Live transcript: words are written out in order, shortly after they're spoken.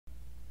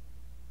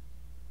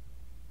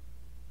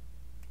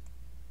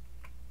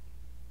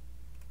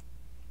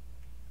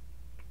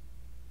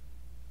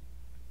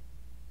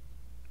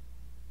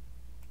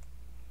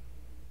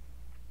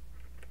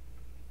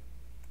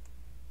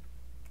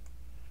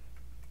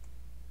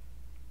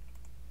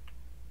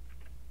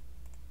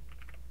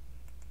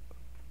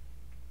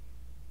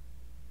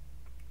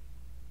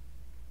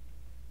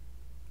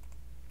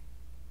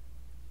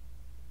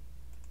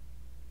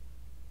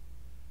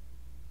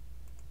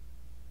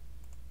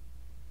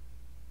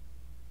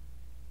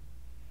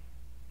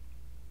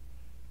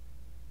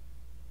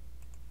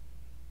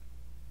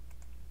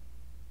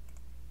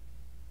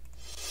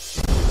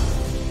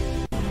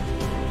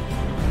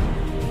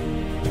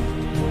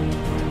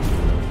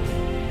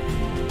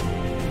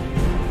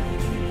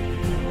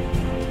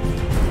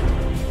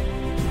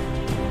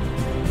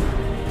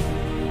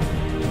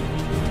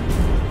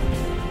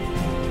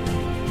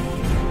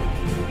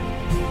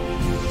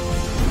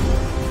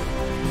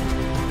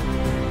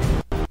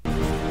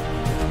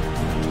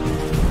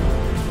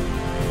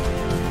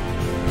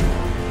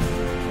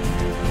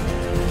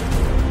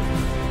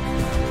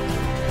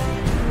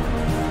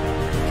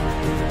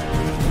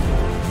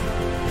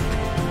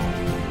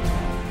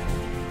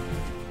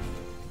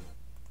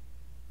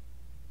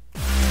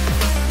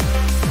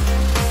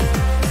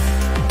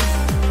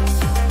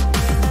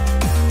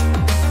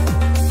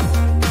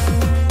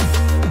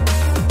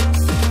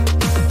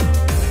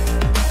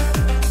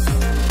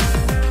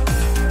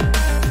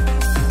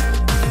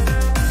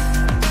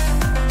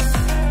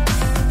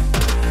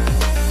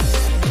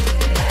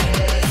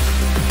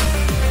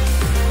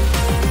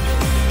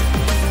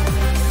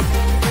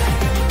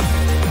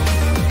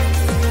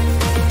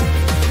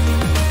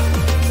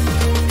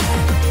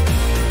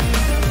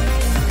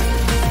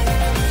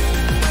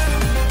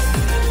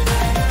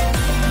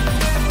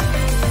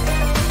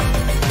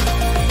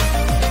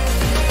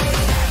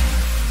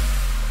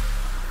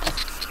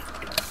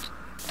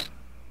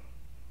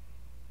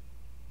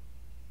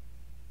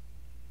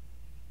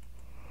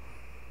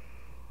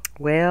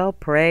Well,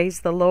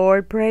 praise the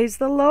Lord, praise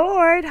the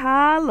Lord.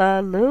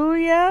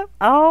 Hallelujah.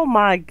 Oh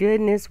my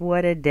goodness,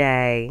 what a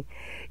day.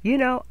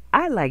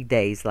 I like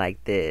days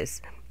like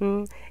this.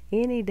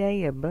 Any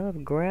day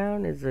above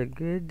ground is a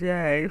good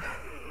day.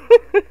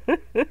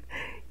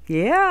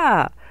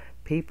 Yeah,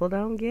 people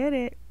don't get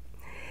it.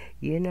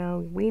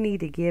 We need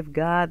to give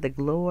God the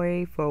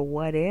glory for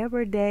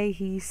whatever day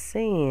He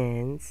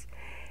sends.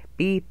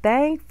 Be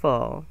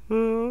thankful,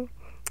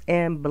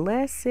 and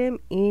bless Him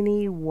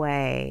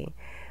anyway.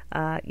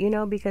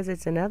 Because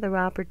it's another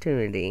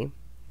opportunity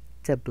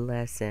to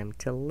bless Him,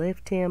 to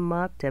lift Him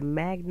up, to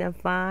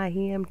magnify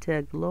Him,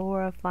 to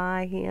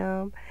glorify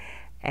Him.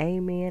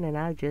 Amen. And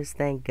I just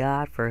thank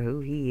God for who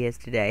He is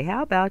today.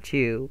 How about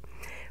you?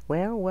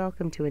 Well,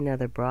 welcome to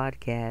another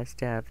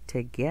broadcast of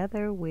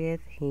Together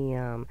with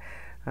Him.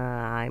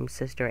 I'm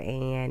Sister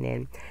Ann,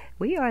 and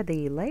we are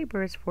the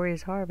Laborers for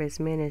His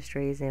Harvest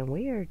Ministries, and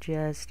we're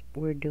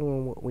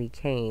doing what we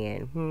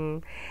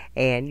can.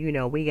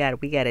 And we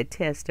got a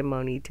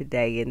testimony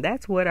today, and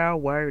that's what our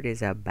word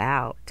is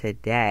about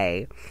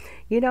today.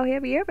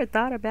 Have you ever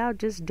thought about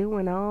just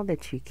doing all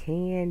that you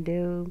can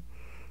do?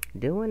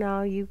 Doing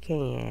all you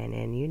can,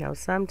 and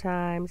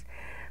sometimes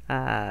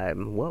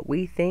what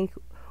we think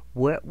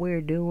what we're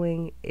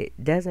doing, it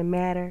doesn't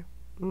matter,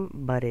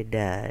 but it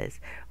does.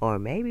 Or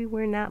maybe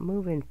we're not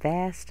moving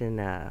fast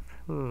enough.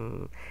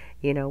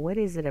 What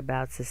is it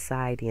about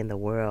society and the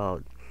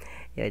world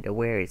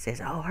where it says,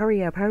 oh,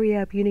 hurry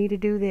up, you need to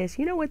do this?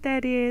 You know what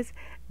that is?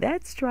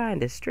 That's trying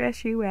to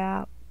stress you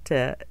out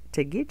to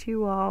get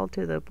you all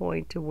to the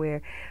point to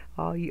where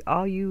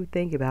all you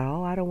think about,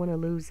 oh, I don't want to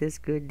lose this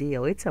good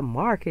deal. It's a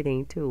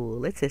marketing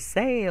tool. It's a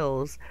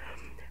sales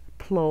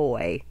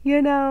ploy,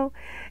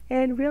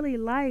 and really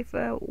life,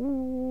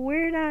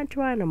 we're not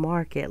trying to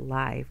market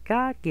life.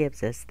 God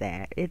gives us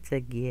that. It's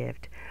a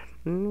gift.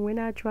 We're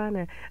not trying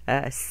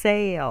to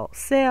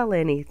sell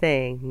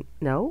anything.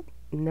 No,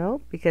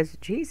 because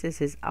Jesus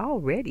has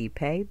already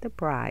paid the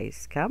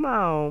price. Come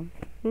on.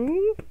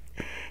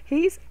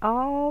 He's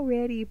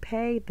already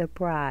paid the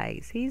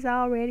price. He's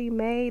already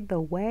made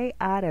the way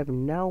out of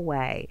no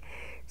way.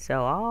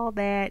 So all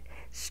that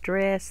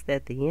stress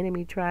that the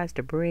enemy tries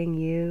to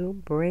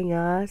bring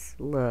us,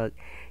 look,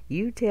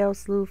 you tell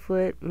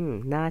Slewfoot,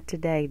 not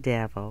today,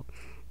 devil.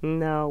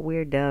 No,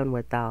 we're done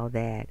with all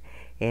that.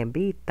 And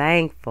be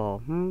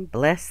thankful.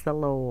 Bless the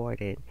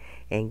Lord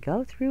and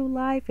go through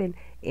life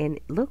and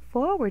look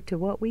forward to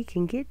what we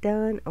can get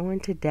done on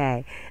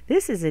today.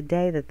 This is a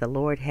day that the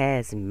Lord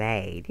has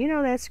made.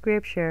 That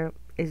scripture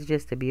is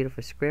just a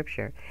beautiful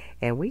scripture.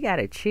 And we got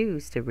to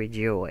choose to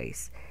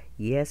rejoice.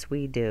 Yes,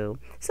 we do.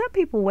 Some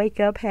people wake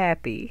up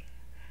happy.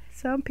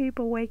 Some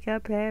people wake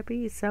up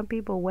happy. Some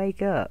people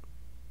wake up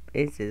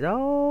and says,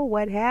 oh,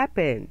 what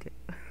happened?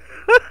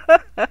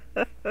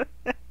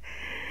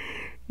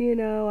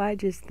 I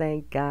just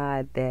thank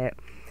God that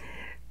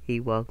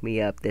He woke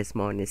me up this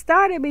morning,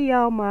 started me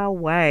on my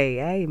way.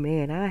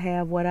 Amen. I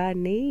have what I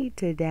need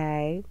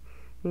today.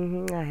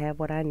 I have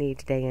what I need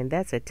today, and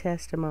that's a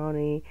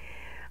testimony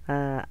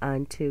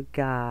unto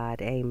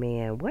God.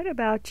 Amen. What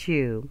about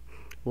you?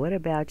 What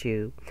about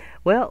you?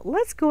 Well,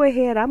 let's go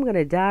ahead. I'm going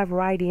to dive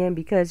right in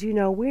because,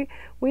 we're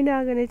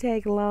not going to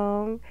take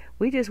long.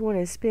 We just want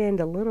to spend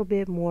a little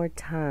bit more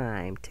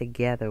time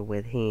together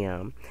with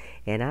Him.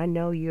 And I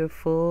know you're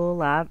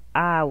full.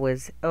 I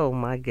was, oh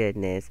my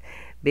goodness.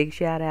 Big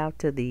shout out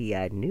to the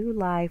New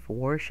Life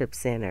Worship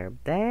Center.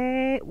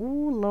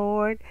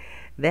 Lord,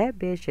 that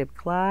Bishop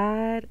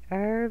Clyde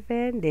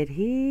Irvin, did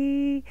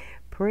he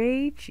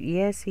preach?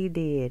 Yes, he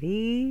did.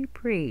 He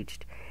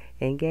preached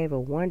and gave a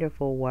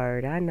wonderful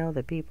word. I know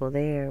the people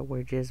there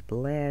were just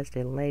blessed,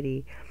 and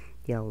Lady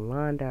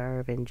Yolanda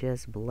Irvin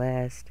just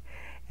blessed.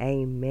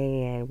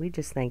 Amen. We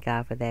just thank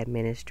God for that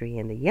ministry.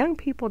 And the young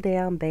people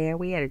down there,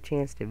 we had a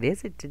chance to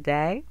visit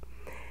today.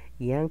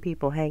 Young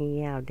people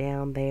hanging out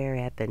down there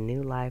at the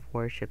New Life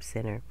Worship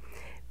Center.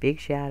 Big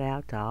shout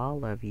out to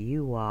all of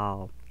you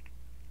all.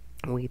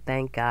 We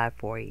thank God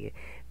for you.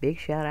 Big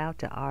shout out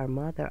to our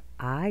Mother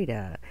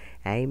Ida.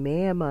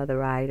 Amen,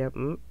 Mother Ida.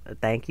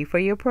 Thank you for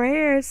your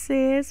prayers,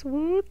 sis.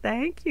 Woo,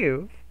 thank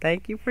you.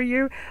 Thank you for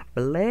your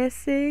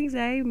blessings.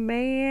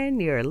 Amen.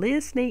 Your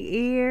listening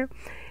ear.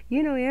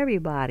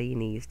 Everybody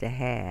needs to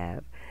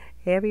have.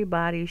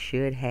 Everybody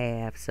should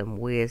have some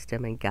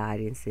wisdom and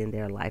guidance in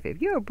their life.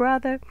 If you're a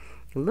brother,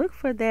 look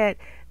for that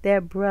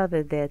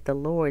brother that the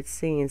Lord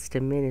sends to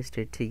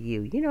minister to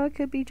you. It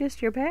could be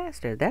just your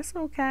pastor. That's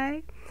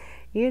okay.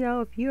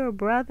 If you're a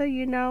brother,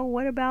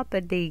 what about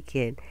the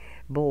deacon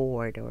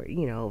board or,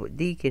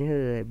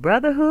 deaconhood,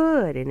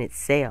 brotherhood in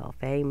itself.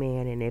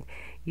 Amen. And if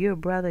you're a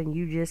brother and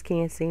you just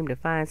can't seem to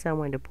find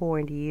someone to pour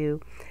into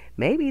you,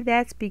 maybe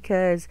that's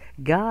because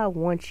God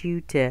wants you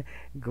to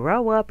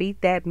grow up,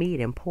 eat that meat,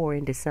 and pour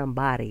into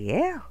somebody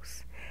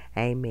else.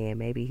 Amen.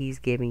 Maybe He's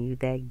giving you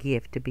that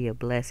gift to be a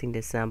blessing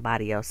to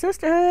somebody else.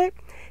 Sisterhood,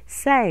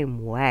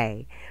 same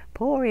way.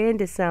 Pour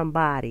into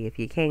somebody if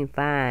you can't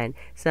find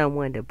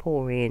someone to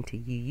pour into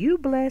you. You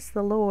bless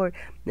the Lord,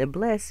 and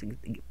bless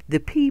the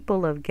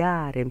people of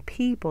God and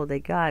people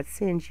that God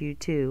sends you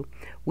to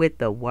with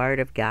the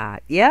word of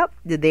God. Yep,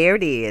 there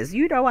it is.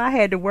 You know, I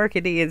had to work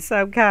it in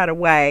some kind of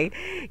way.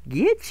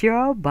 Get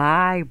your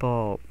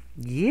Bible.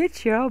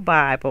 Get your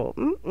Bible.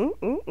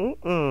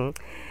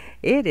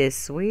 It is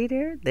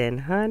sweeter than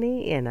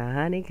honey in a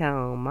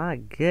honeycomb. My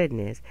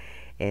goodness.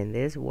 And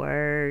this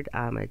word,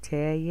 I'ma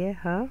tell you,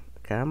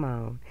 come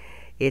on.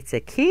 It's a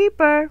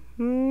keeper.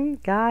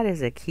 God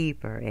is a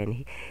keeper,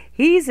 and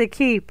he's a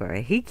keeper.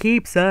 He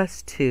keeps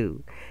us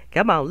too.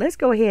 Come on, let's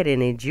go ahead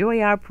and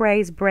enjoy our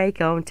praise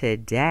break on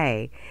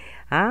today.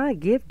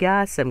 Give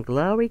God some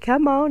glory.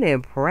 Come on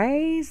and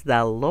praise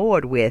the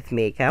Lord with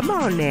me. Come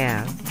on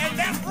now. And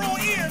that rule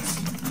is,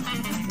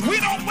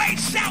 we don't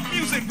waste shout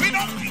music. We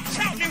don't waste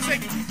shout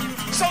music.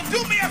 So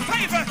do me a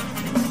favor.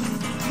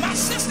 My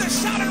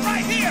sister's shouting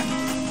right here.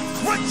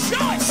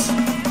 Rejoice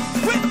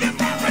with them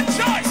that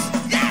rejoice.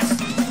 Yes.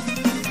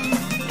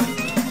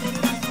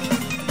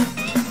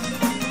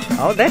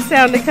 Oh, that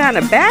sounded kind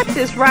of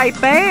Baptist right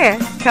there.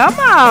 Come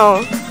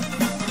on.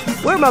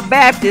 Where my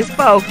Baptist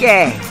folk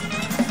at?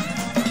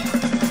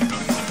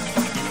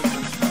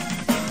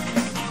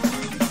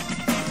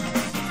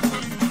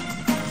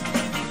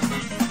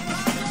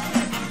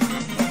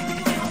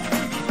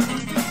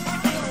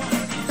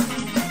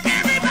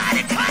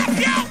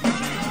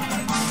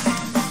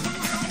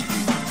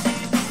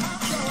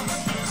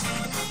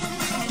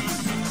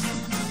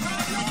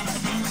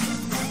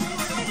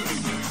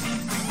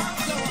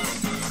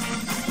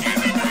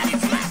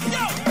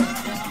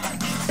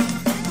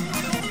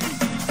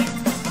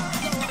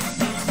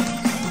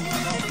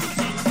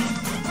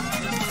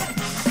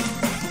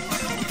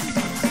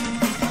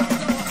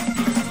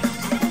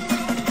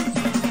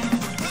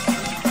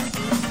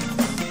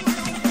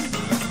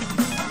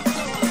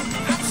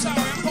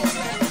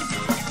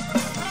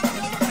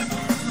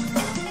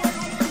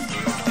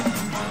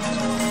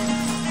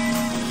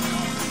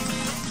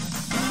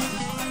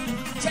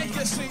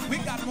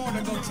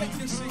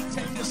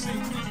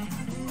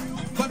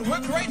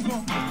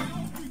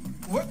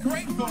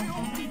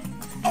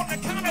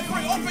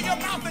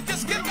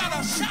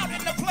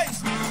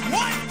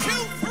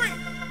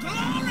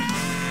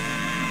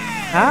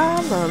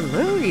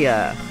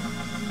 Hallelujah.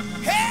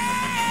 Hey!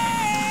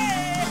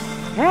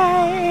 Hey!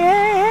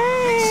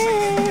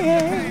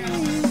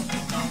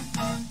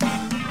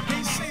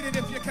 Be seated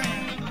if you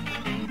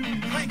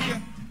can. Thank you.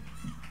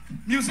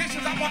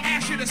 Musicians, I'm going to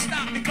ask you to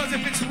stop, because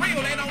if it's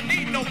real, they don't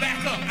need no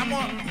backup. I'm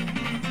going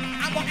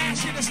to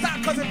ask you to stop,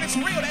 because if it's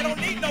real, they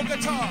don't need no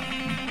guitar.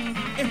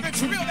 If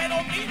it's real, they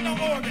don't need no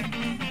organ.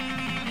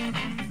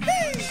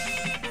 Hey!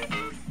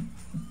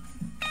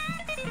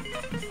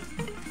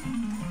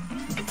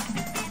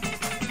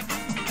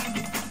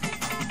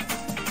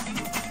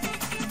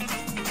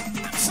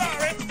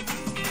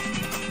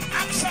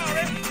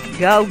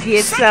 Go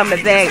get some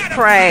of that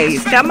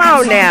praise. Come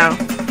on now.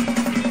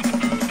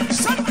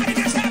 Somebody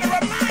just had a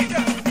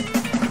reminder.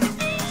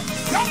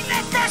 Don't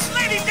let First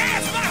Lady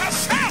dance by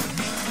herself.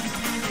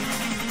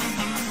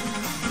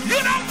 You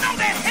don't know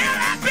the hell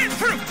I've been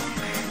through.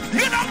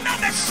 You don't know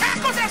the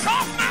shackles that's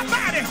off my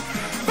body.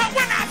 But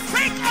when I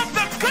think of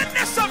the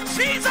goodness of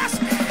Jesus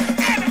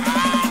and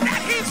all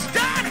that he's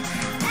done,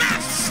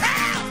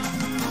 myself.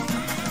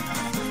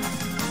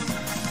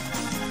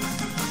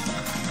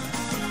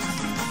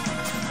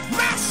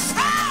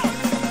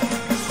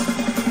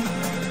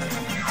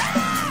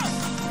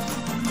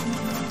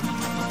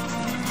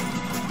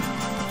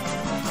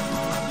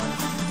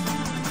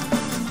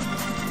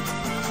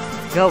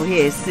 Go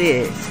ahead,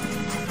 sis.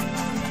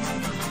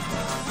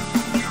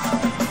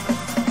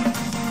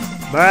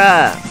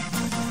 Bruh.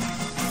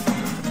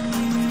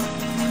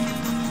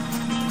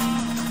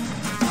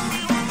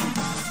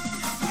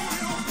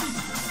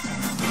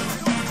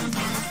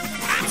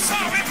 I'm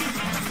sorry.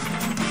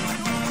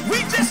 We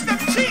just the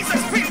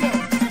Jesus people.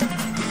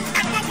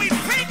 And when we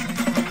think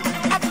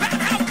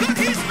about how good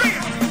he's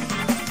been,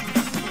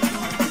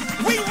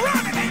 we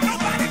run and ain't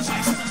nobody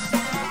chasing us.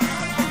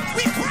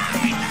 We cry,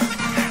 ain't nothing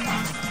to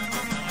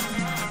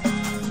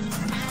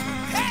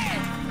Hey!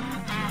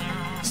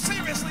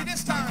 Seriously,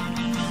 this time.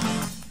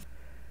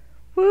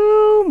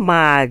 Woo,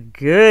 my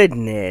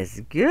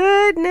goodness.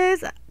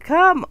 Goodness.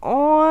 Come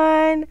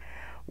on.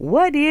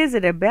 What is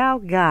it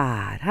about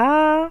God,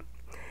 huh?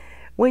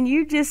 When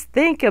you just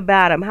think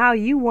about him, how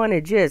you want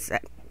to just,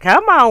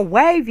 come on,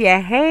 wave your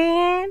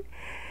hand,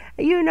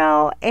 you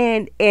know,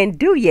 and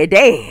do your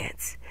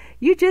dance.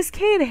 You just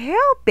can't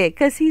help it,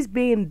 because he's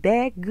been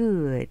that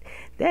good.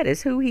 That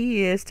is who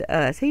he is to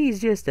us. He's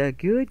just a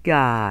good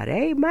God.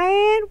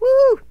 Amen.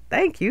 Woo.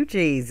 Thank you,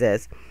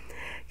 Jesus.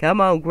 Come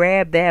on,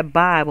 grab that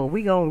Bible.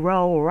 We're going to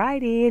roll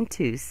right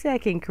into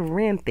 2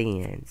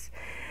 Corinthians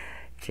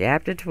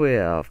chapter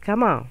 12.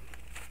 Come on.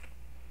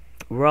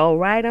 Roll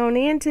right on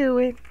into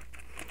it.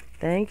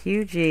 Thank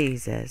you,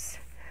 Jesus.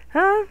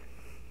 Huh?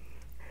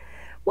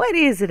 What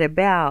is it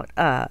about?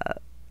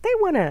 They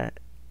want to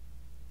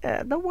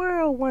the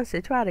world wants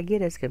to try to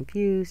get us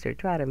confused or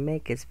try to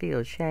make us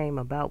feel shame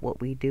about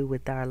what we do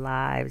with our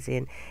lives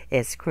and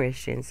as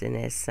Christians and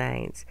as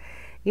saints.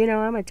 I'm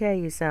gonna tell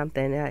you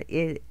something.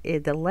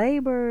 The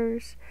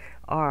laborers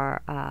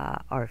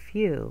are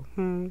few.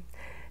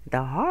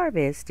 The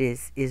harvest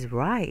is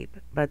ripe,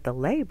 but the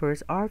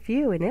laborers are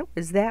few, and it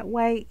was that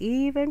way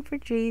even for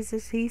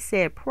Jesus. He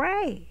said,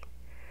 "Pray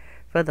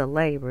for the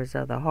laborers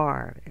of the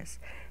harvest."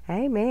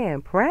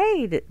 Amen.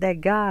 Pray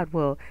that God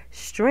will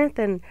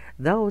strengthen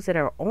those that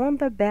are on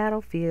the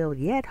battlefield,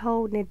 yet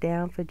holding it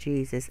down for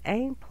Jesus.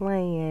 Ain't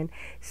playing,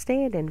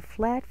 standing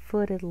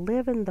flat-footed,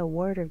 living the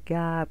word of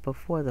God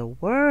before the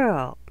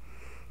world.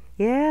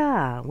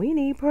 Yeah, we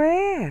need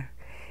prayer.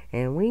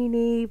 And we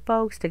need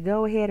folks to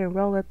go ahead and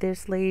roll up their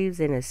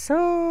sleeves and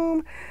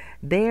assume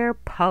their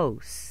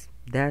posts.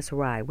 That's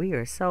right. We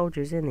are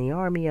soldiers in the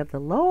army of the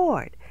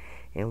Lord.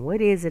 And what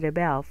is it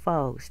about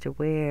folks to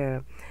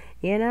where,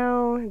 they're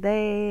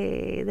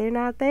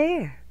not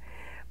there?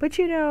 But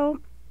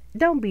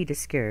don't be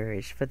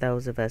discouraged for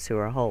those of us who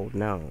are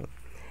holding on.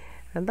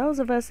 And those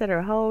of us that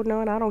are holding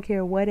on, I don't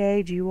care what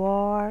age you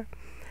are.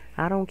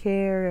 I don't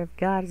care if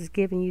God is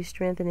giving you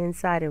strength and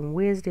insight and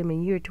wisdom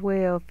and you're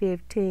 12,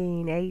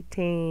 15,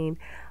 18,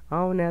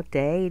 on up to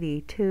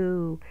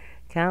 82.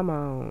 Come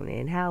on.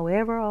 And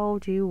however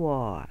old you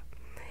are.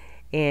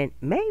 And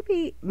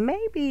maybe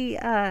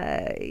the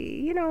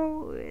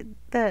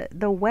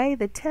way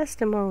the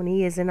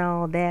testimony is and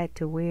all that,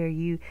 to where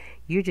you're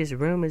just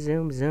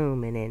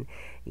zooming and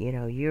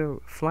you're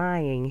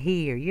flying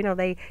here.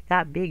 They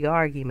got big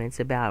arguments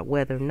about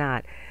whether or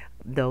not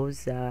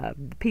those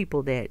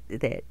people that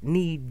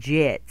need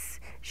jets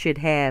should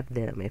have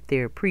them, if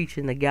they're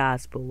preaching the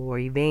gospel, or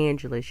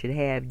evangelists should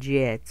have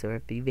jets, or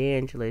if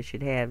evangelists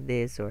should have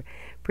this, or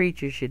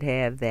preachers should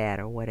have that,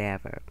 or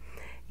whatever.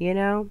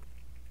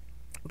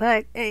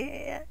 But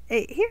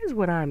here's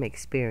what I'm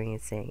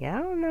experiencing. I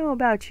don't know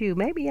about you.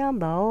 Maybe I'm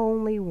the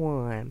only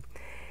one.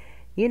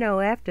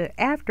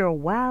 After a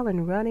while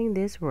in running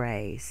this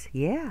race,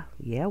 yeah,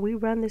 we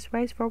run this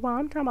race for a while.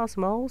 I'm talking about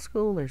some old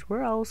schoolers.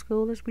 We're old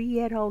schoolers. We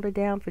yet hold it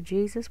down for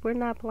Jesus. We're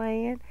not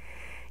playing.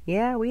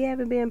 Yeah, we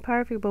haven't been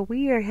perfect, but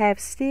we have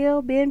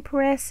still been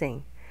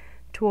pressing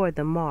toward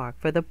the mark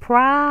for the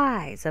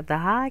prize of the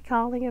high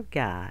calling of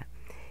God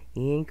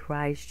in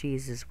Christ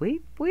Jesus.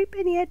 We've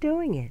been yet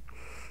doing it.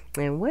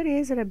 And what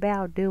is it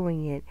about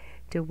doing it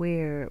to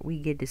where we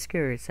get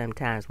discouraged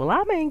sometimes? Well,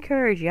 I'm going to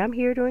encourage you. I'm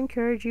here to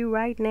encourage you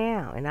right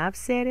now. And I've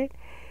said it,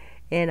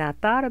 and I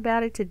thought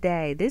about it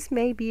today. This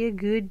may be a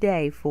good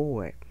day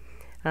for it,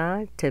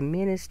 to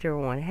minister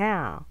on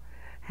how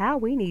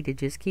we need to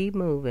just keep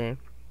moving.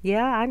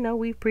 Yeah, I know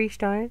we've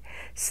preached on it.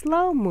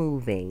 Slow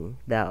moving,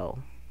 though,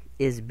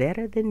 is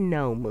better than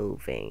no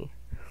moving.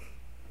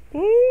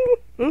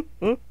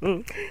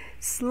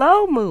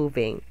 Slow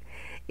moving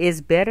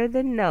is better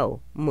than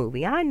no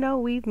moving. I know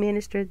we've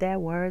ministered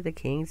that word. The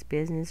king's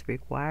business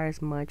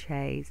requires much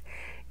haste.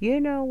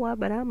 You know what?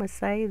 But I'm going to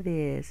say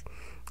this.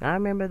 I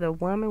remember the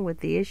woman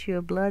with the issue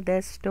of blood,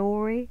 that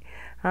story,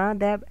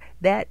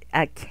 that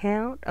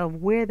account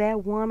of where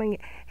that woman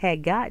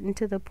had gotten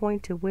to the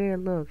point to where,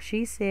 look,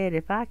 she said,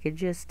 if I could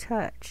just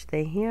touch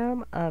the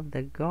hem of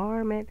the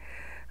garment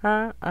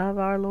of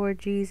our Lord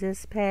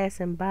Jesus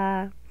passing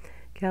by,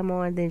 come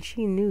on, then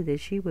she knew that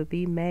she would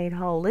be made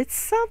whole. It's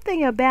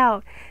something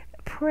about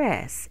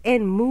press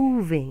and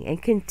moving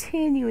and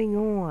continuing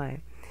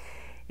on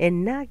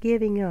and not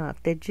giving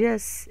up that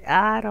just,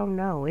 I don't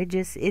know,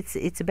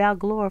 it's about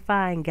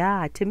glorifying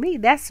God. To me,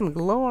 that's some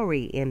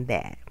glory in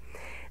that.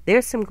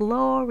 There's some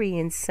glory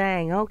in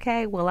saying,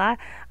 okay, well,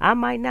 I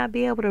might not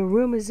be able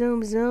to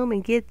zoom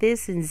and get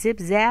this and zip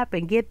zap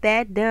and get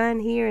that done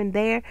here and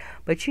there,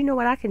 but you know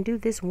what? I can do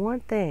this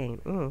one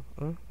thing.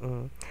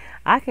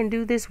 I can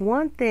do this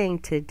one thing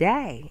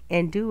today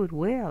and do it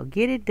well.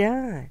 Get it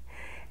done.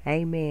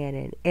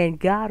 Amen. And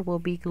God will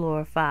be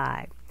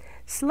glorified.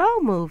 Slow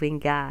moving,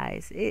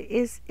 guys,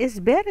 is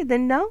better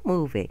than no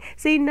moving.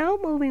 See, no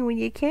moving when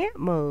you can't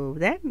move,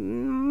 that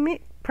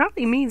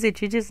probably means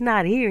that you're just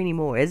not here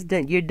anymore. It's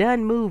done. You're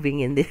done moving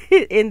in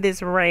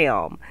this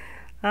realm.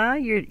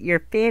 You're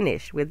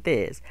finished with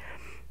this.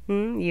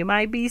 You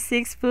might be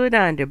 6 foot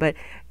under, but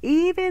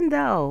even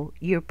though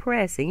you're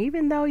pressing,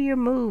 even though you're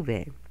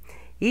moving,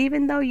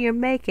 even though you're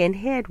making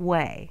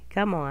headway,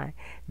 come on,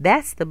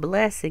 that's the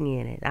blessing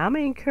in it. I'm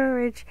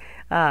encouraged.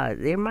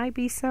 There might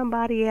be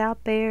somebody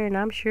out there, and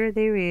I'm sure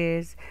there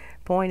is,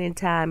 point in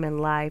time in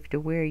life to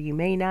where you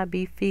may not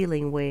be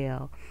feeling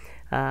well.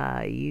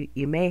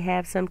 You may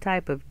have some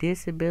type of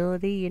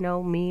disability.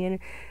 Men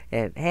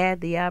have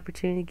had the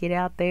opportunity to get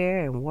out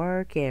there and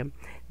work, and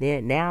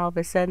then now all of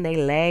a sudden they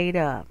laid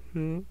up.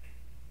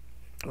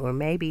 Or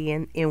maybe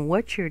in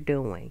what you're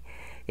doing,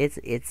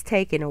 it's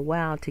taken a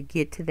while to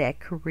get to that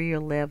career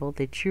level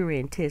that you're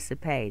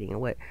anticipating,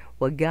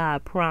 what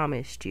God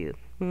promised you.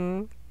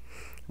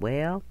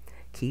 Well,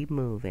 keep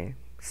moving.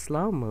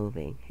 Slow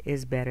moving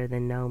is better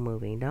than no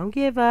moving. Don't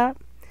give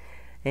up.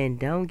 and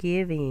don't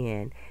give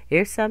in.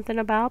 There's something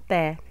about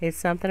that. It's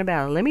something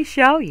about it. Let me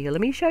show you.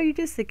 Let me show you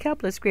just a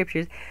couple of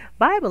scriptures.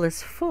 Bible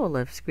is full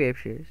of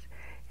scriptures.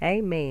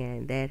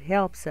 Amen. That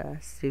helps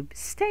us to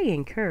stay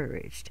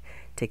encouraged,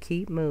 to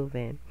keep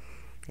moving.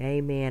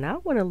 Amen. I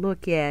want to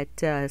look at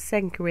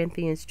 2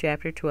 Corinthians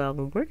chapter 12,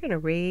 and we're going to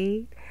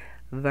read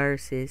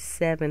verses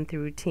 7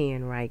 through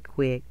 10 right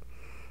quick.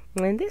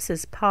 And this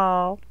is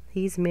Paul.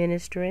 He's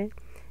ministering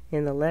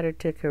in the letter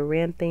to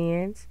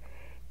Corinthians.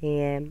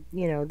 And,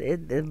 you know,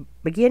 the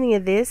beginning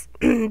of this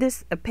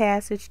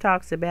passage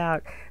talks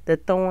about the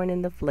thorn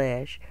in the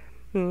flesh.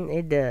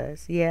 It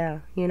does.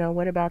 Yeah. You know,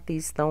 what about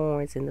these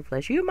thorns in the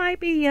flesh? You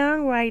might be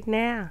young right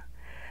now.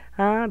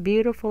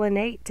 Beautiful and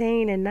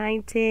 18 and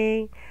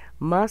 19.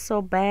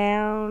 Muscle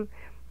bound.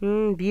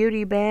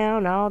 Beauty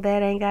bound. All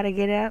that ain't got to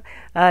get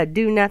up.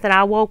 Do nothing.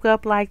 I woke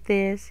up like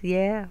this.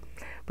 Yeah.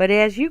 But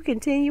as you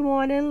continue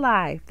on in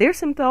life, there's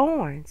some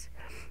thorns.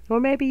 Or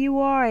maybe you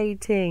are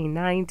 18,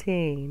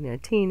 19, a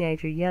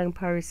teenager, young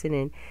person,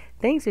 and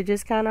things are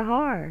just kind of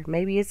hard.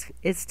 Maybe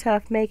it's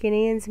tough making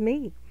ends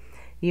meet.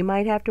 You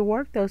might have to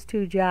work those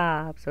 2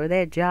 jobs or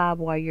that job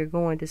while you're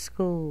going to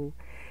school.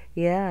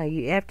 Yeah,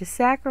 you have to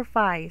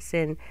sacrifice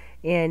and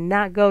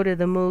not go to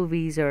the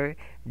movies, or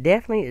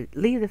definitely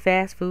leave the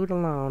fast food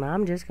alone.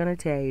 I'm just going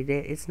to tell you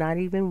that it's not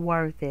even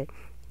worth it.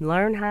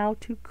 Learn how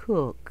to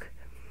cook.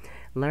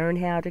 Learn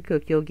how to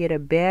cook. You'll get a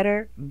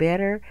better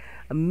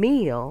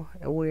meal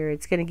where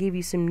it's going to give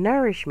you some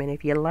nourishment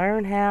if you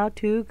learn how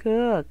to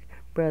cook,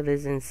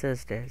 brothers and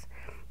sisters.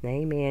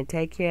 Amen.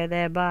 Take care of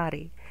that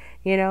body.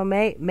 You know,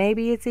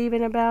 maybe it's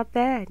even about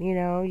that. You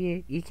know,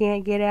 you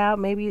can't get out.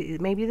 Maybe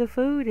the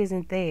food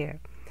isn't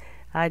there.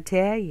 I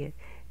tell you,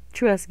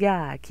 trust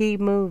God. Keep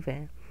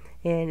moving.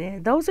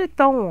 And those are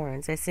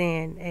thorns that's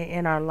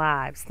in our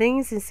lives.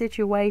 Things and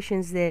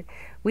situations that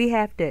we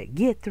have to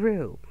get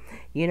through.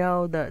 You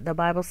know, the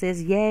Bible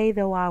says, yea,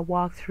 though I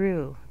walk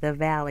through the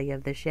valley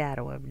of the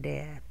shadow of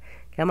death.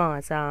 Come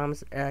on,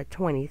 Psalms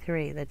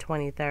 23, the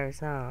 23rd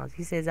Psalms.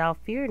 He says, I'll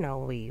fear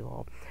no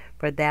evil,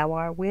 for thou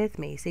art with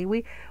me. See,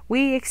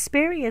 we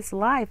experience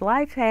life.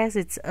 Life has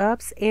its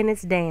ups and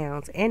its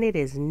downs, and it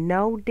is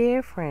no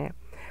different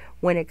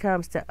when it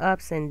comes to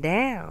ups and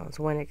downs,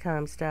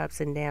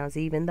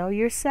 even though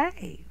you're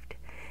saved.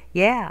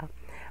 Yeah.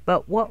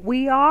 But what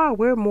we are,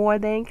 we're more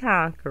than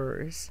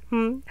conquerors.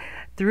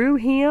 Through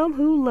him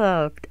who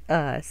loved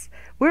us.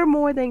 We're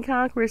more than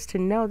conquerors to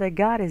know that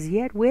God is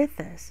yet with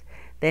us,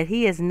 that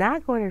he is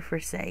not going to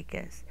forsake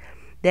us,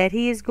 that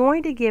he is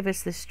going to give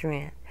us the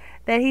strength,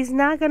 that he's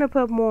not going to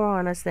put more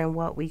on us than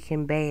what we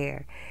can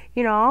bear.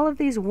 You know, all of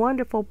these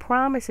wonderful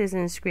promises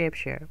in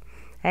Scripture.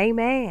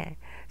 Amen.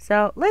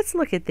 So let's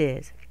look at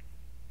this.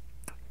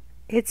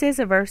 It says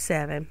in verse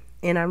 7,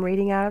 and I'm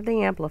reading out of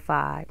the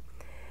Amplified.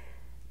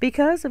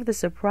 Because of the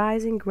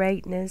surprising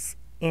greatness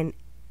and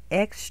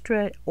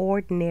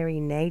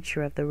extraordinary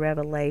nature of the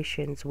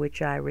revelations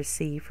which I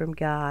received from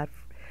God,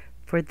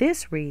 for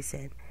this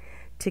reason,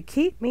 to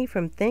keep me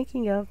from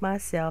thinking of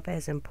myself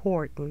as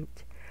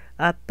important,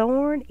 a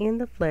thorn in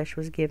the flesh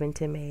was given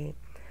to me,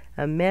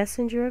 a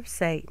messenger of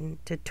Satan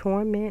to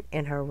torment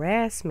and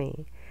harass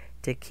me,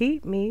 to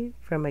keep me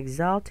from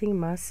exalting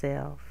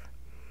myself.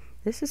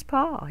 This is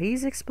Paul.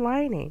 He's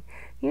explaining.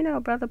 You know,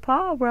 Brother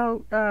Paul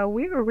wrote,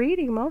 we were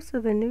reading most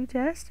of the New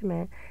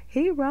Testament.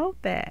 He wrote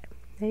that.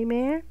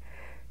 Amen.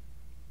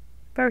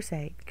 Verse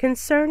 8.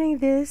 Concerning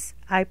this,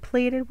 I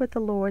pleaded with the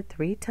Lord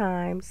 3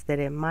 times that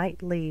it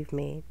might leave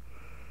me.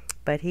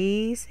 But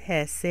he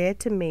has said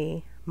to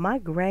me, my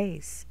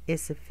grace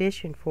is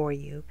sufficient for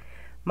you.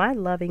 My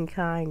loving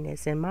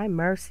kindness and my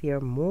mercy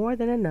are more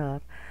than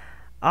enough,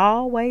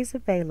 always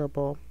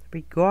available,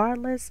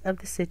 regardless of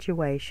the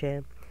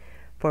situation.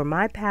 For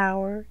my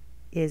power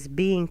is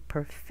being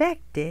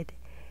perfected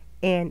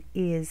and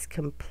is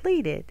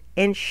completed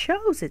and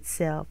shows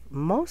itself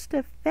most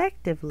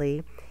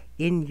effectively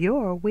in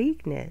your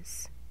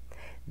weakness.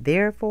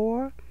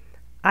 Therefore,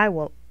 I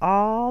will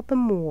all the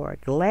more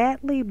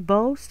gladly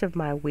boast of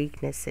my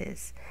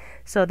weaknesses,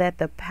 so that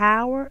the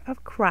power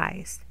of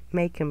Christ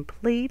may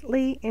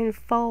completely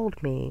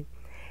enfold me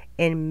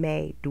and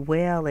may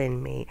dwell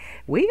in me.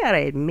 We got to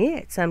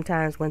admit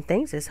sometimes when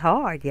things is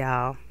hard,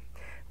 y'all.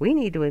 We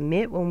need to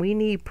admit when we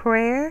need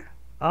prayer.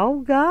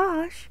 Oh,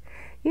 gosh.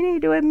 You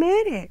need to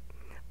admit it.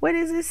 What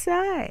does it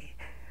say?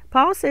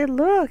 Paul said,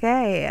 look,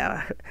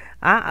 hey,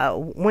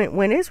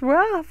 when it's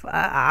rough,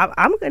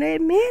 I'm going to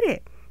admit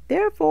it.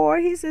 Therefore,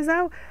 he says,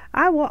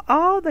 I will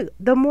all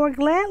the more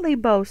gladly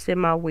boast in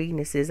my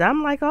weaknesses.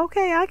 I'm like,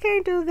 okay, I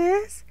can't do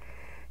this.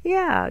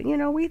 Yeah, you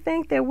know, we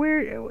think that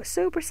we're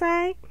super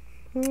saint.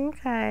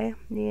 Okay,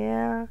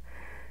 yeah.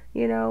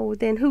 You know,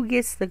 then who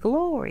gets the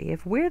glory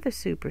if we're the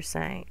super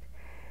saint?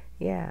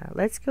 Yeah,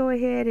 let's go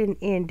ahead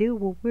and do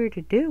what we're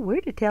to do.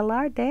 We're to tell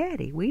our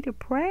daddy. We to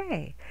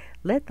pray.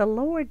 Let the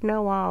Lord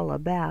know all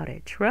about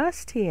it.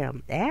 Trust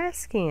him.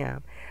 Ask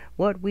him.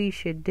 what we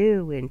should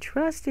do, and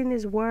trust in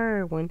his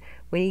word when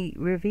he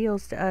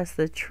reveals to us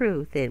the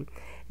truth, and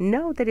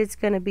know that it's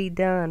going to be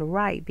done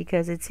right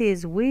because it's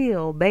his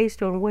will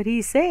based on what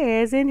he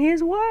says in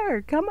his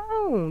word. Come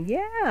on.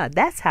 Yeah,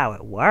 that's how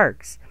it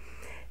works.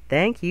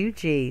 Thank you,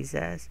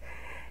 Jesus.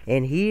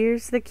 And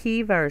here's the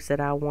key verse that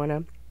I want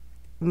to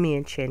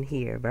mention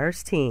here.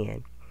 Verse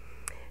 10.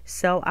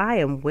 So I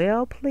am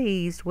well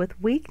pleased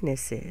with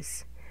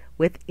weaknesses,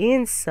 with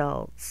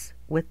insults,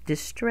 with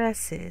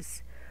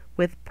distresses,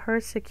 with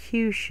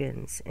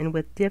persecutions, and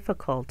with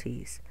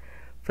difficulties,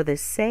 for the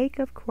sake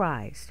of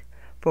Christ.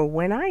 For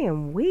when I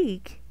am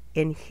weak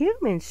in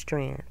human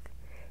strength,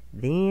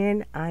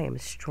 then I am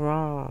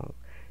strong,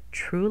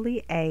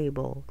 truly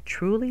able,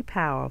 truly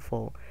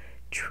powerful,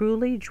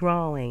 truly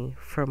drawing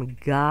from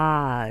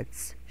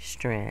God's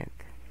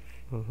strength.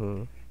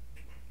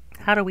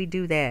 How do we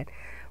do that?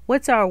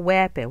 What's our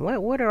weapon?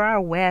 What are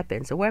our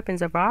weapons? The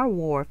weapons of our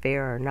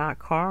warfare are not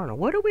carnal.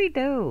 What do we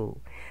do?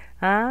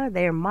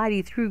 They're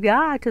mighty through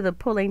God to the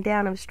pulling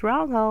down of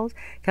strongholds.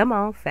 Come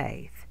on,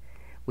 faith.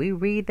 We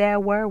read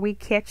that word. We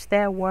catch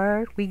that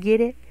word. We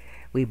get it.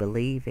 We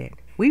believe it.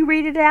 We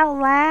read it out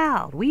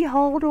loud. We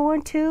hold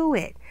on to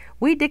it.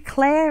 We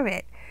declare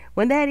it.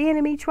 When that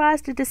enemy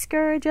tries to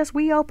discourage us,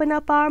 we open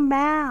up our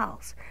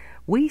mouths.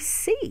 We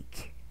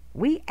seek.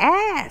 We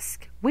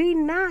ask. We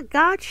knock.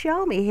 God,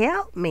 show me.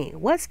 Help me.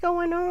 What's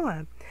going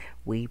on?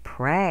 We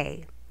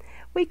pray.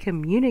 We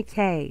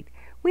communicate.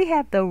 We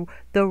have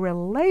the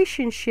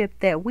relationship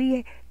that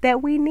we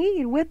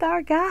need with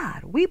our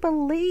God. We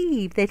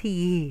believe that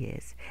he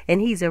is, and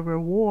he's a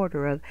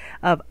rewarder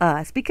of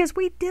us because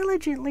we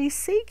diligently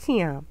seek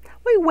him.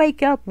 We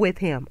wake up with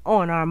him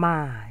on our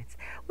minds.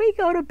 We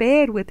go to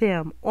bed with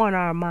him on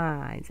our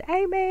minds.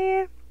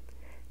 Amen.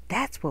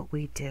 That's what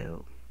we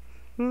do.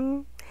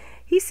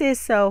 He says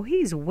so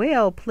he's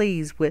well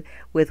pleased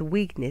with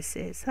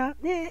weaknesses. Not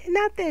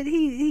that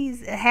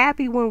he's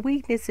happy when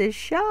weaknesses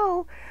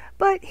show,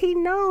 but he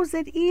knows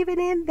that even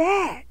in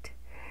that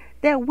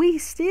we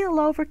still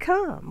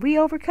overcome. We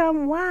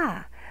overcome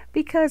why?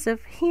 Because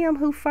of him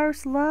who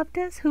first loved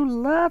us, who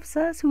loves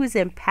us, who has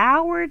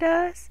empowered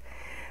us.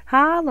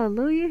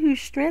 Hallelujah, who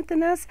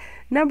strengthened us,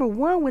 number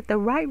one, with the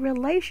right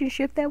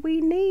relationship that we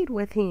need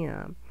with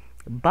him.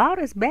 Bought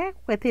us back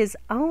with his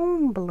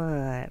own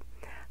blood.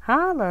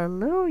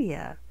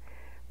 Hallelujah.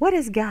 What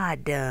has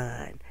God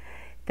done?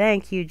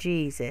 Thank you,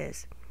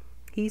 Jesus.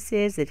 He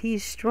says that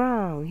he's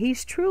strong.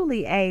 He's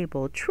truly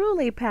able,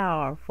 truly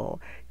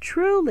powerful,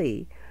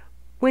 truly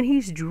when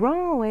he's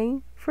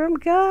drawing from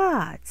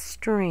God's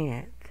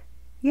strength.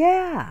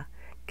 Yeah,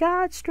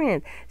 God's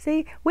strength.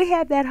 See, we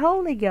have that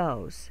Holy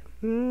Ghost.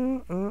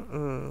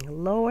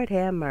 Lord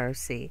have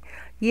mercy.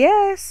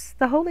 Yes,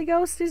 the Holy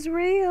Ghost is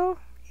real.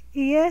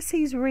 Yes,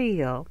 he's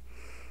real.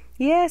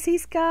 Yes,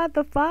 he's God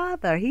the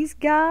Father. He's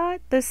God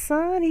the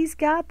Son. He's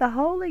God the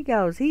Holy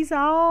Ghost. He's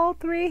all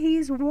three.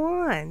 He's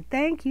one.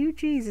 Thank you,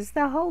 Jesus.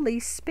 The Holy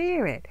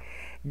Spirit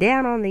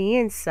down on the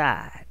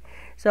inside.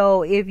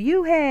 So if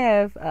you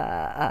have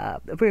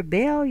a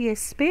rebellious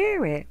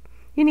spirit,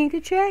 you need to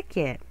check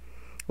it.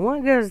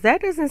 One, because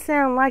that doesn't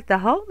sound like the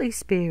Holy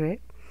Spirit.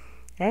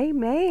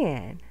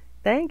 Amen.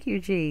 Thank you,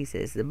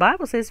 Jesus. The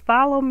Bible says,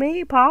 follow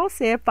me. Paul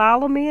said,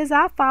 follow me as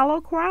I follow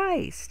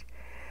Christ.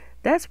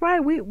 That's right.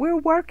 We're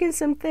working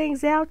some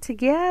things out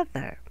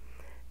together.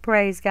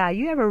 Praise God.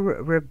 You have a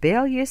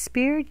rebellious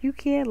spirit you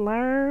can't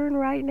learn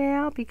right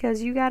now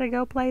because you got to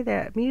go play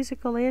the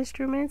musical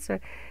instruments, or,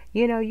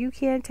 you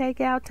can't take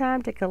out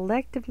time to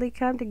collectively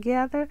come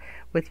together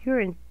with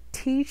your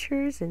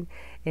teachers and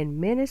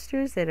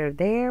ministers that are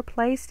there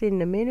placed in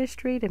the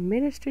ministry to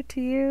minister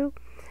to you.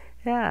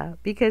 Yeah,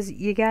 because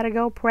you got to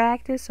go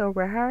practice or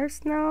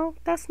rehearse. No,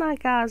 that's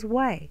not God's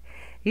way.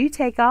 You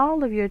take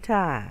all of your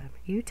time.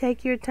 You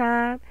take your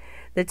time,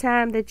 the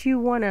time that you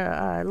want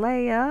to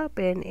lay up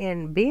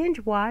and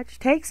binge watch.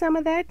 Take some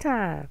of that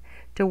time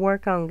to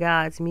work on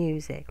God's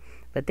music.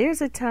 But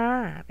there's a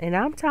time, and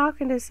I'm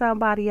talking to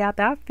somebody out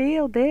there. I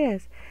feel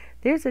this.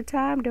 There's a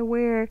time to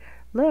where,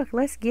 look,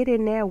 let's get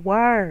in that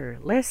word.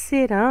 Let's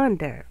sit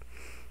under.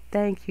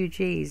 Thank you,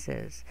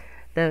 Jesus.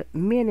 The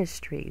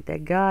ministry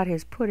that God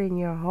has put in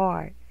your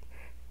heart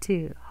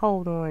to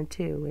hold on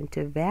to and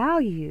to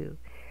value.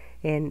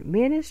 And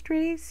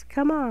ministries,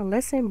 come on,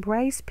 let's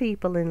embrace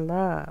people in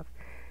love.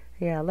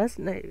 Yeah,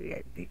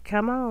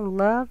 come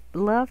on,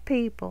 love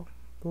people.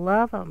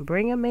 Love them.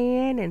 Bring them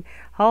in and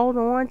hold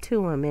on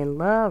to them in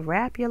love.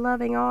 Wrap your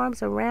loving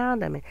arms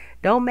around them. And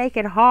don't make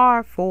it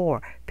hard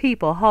for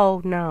people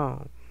holding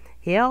on.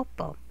 Help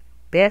them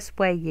best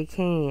way you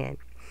can.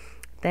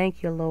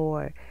 Thank you,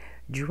 Lord.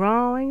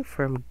 Drawing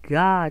from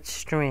God's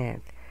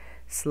strength.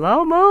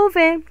 Slow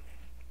moving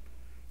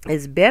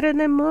is better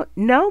than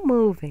no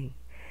moving.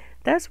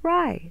 That's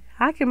right.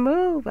 I can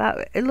move.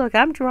 Look,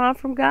 I'm drawn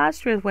from God's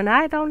strength. When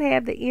I don't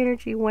have the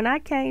energy, when I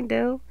can't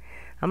do,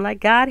 I'm like,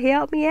 God,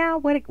 help me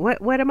out.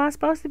 What am I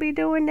supposed to be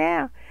doing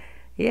now?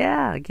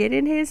 Yeah, get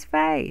in his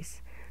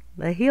face.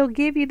 He'll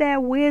give you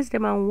that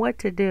wisdom on what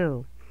to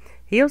do.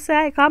 He'll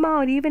say, come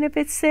on, even if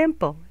it's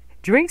simple.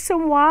 Drink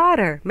some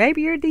water.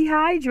 Maybe you're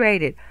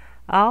dehydrated.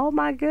 Oh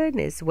my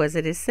goodness. Was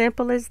it as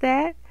simple as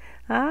that?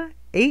 Huh?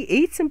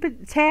 Eat some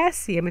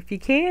potassium. If you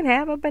can,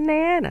 have a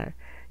banana.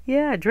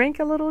 Yeah, drink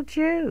a little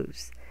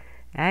juice.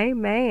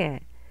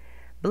 Amen.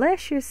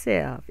 Bless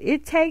yourself.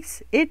 It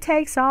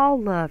takes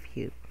all of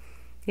you.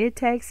 It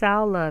takes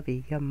all of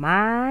you. Your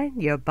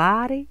mind, your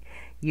body,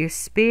 your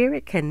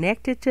spirit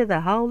connected to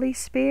the Holy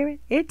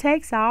Spirit. It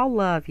takes all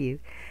of you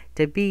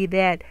to be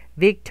that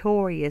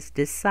victorious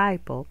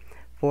disciple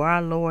for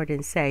our Lord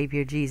and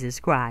Savior Jesus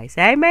Christ.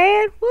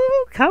 Amen.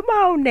 Woo, come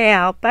on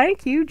now.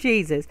 Thank you,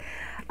 Jesus.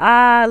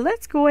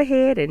 Let's go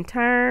ahead and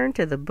turn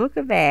to the book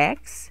of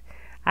Acts.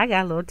 I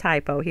got a little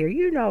typo here.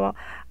 You know,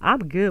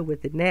 I'm good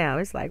with it now.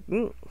 It's like,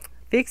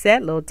 fix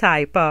that little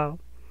typo.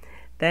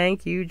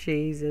 Thank you,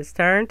 Jesus.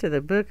 Turn to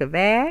the book of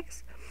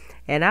Acts.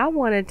 And I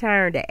want to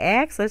turn to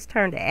Acts. Let's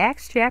turn to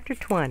Acts chapter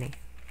 20.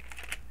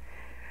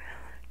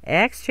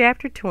 Acts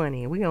chapter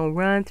 20. We're going to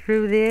run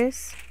through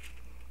this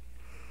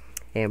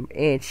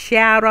and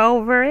shout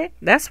over it.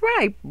 That's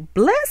right.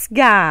 Bless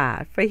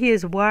God for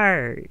his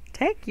word.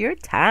 Take your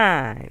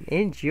time.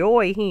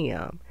 Enjoy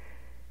him.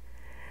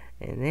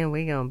 And then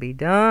we're going to be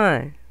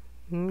done.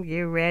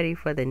 Get ready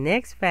for the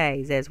next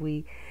phase as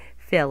we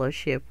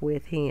fellowship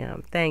with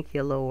him. Thank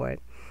you, Lord.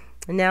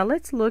 Now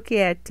let's look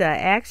at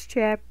Acts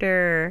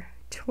chapter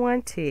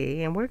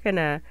 20, and we're going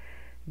to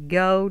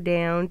go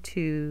down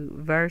to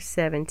verse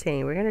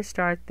 17. We're going to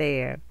start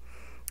there.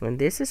 And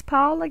this is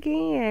Paul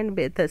again,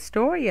 but the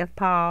story of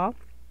Paul.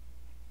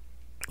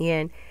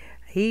 And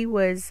he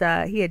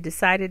had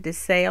decided to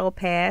sail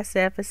past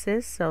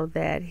Ephesus so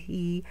that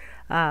he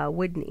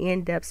wouldn't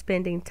end up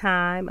spending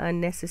time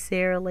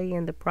unnecessarily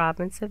in the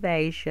province of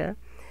Asia.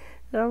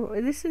 So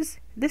this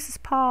is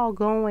Paul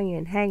going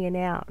and hanging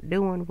out,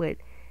 doing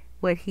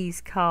what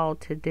he's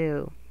called to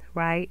do,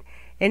 right?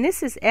 And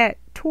this is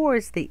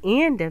towards the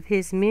end of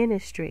his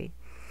ministry.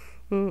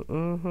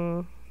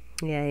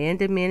 Yeah,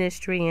 end of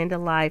ministry, end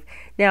of life.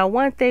 Now,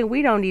 one thing,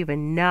 we don't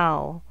even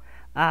know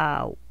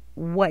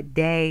what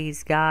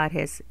days God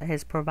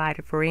has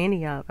provided for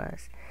any of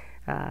us.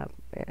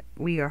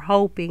 We are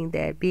hoping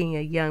that being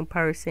a young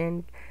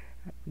person,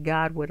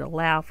 God would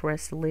allow for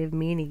us to live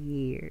many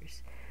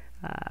years.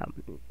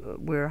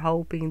 We're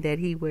hoping that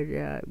he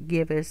would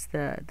give us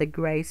the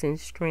grace and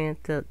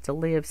strength to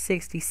live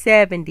 60,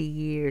 70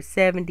 years,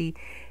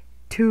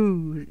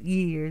 72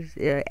 years,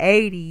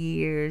 80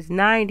 years,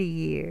 90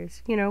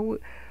 years. You know,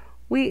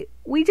 we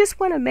just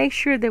want to make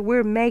sure that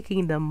we're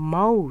making the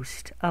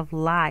most of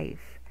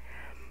life.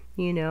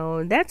 You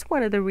know, that's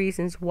one of the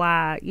reasons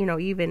why, you know,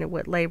 even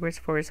what Laborers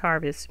for His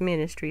Harvest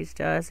Ministries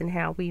does and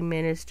how we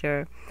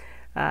minister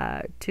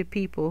to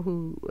people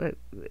who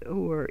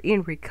are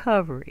in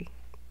recovery.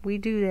 We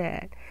do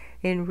that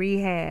in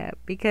rehab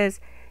because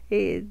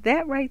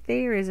that right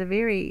there is a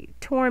very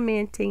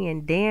tormenting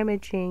and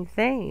damaging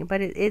thing,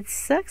 but it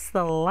sucks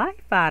the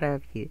life out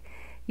of you.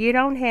 You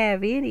don't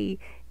have any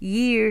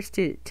years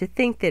to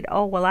think that,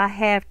 oh, well, I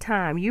have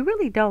time. You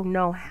really don't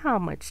know how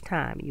much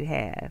time you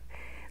have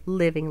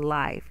living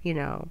life, you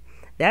know.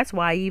 That's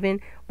why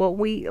even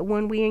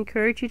when we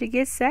encourage you to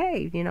get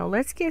saved, you know,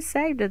 let's get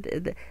saved.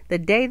 The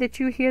day that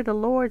you hear the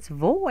Lord's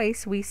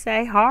voice, we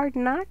say,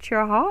 harden not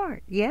your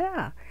heart.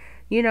 Yeah.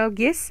 You know,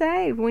 get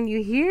saved when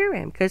you hear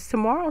him, because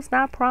tomorrow's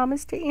not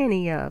promised to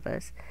any of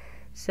us.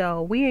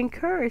 So we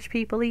encourage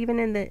people even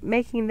in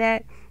making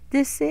that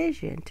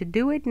decision to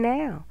do it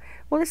now.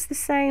 Well, it's the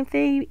same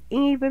thing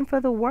even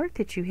for the work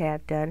that you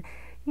have done.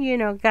 You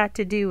know, got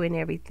to do and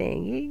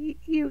everything.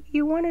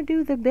 You want to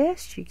do the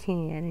best you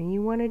can, and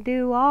you want to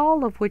do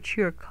all of what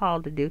you're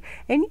called to do,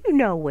 and you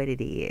know what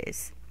it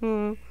is.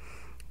 You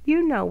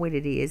know what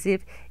it is.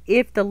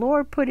 If the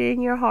Lord put it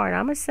in your heart,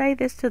 I'm going to say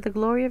this to the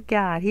glory of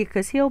God,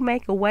 because he'll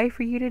make a way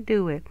for you to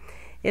do it.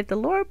 If the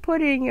Lord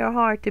put it in your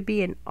heart to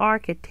be an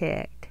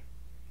architect,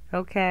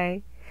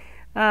 okay,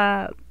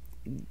 then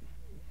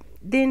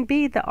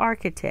be the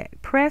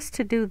architect. Press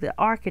to do the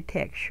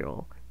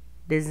architectural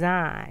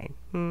design.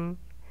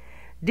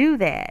 Do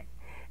that.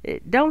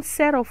 Don't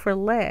settle for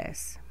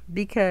less,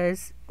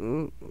 because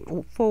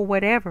for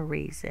whatever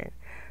reason.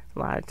 A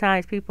lot of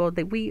times people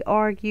that we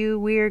argue,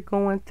 we're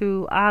going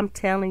through, I'm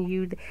telling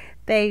you,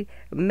 they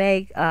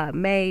made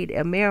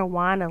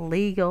marijuana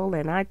legal,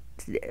 and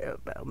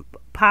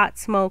pot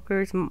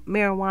smokers,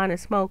 marijuana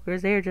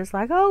smokers, they're just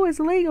like, oh, it's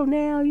legal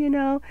now, you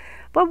know.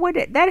 But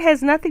that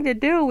has nothing to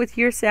do with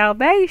your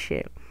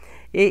salvation.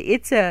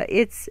 It's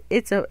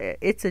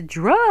a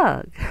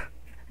drug.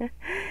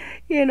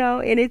 You know,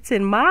 and it's a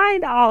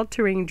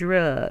mind-altering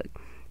drug.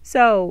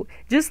 So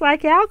just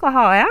like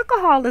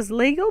alcohol is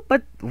legal,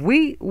 but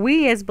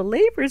we as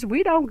believers,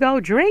 we don't go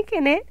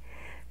drinking it.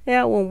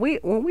 Now,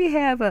 when we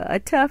have a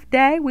tough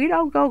day, we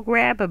don't go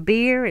grab a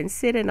beer and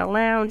sit in a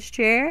lounge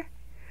chair.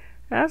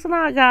 That's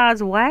not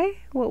God's way.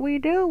 What we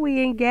do,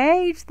 we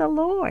engage the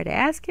Lord,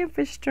 ask him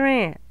for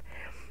strength.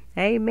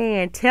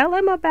 Amen. Tell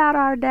him about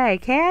our day.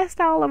 Cast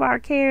all of our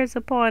cares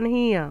upon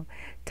him.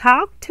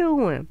 Talk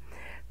to him.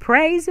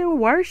 Praise and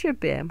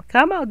worship him.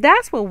 Come on,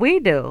 that's what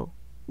we do.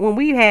 when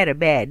we had a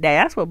bad day.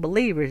 That's what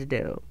believers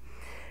do.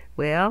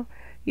 Well,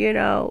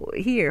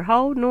 here,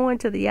 holding on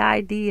to the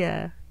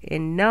idea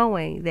and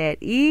knowing that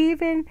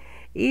even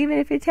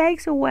if it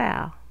takes a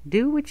while,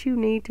 do what you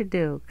need to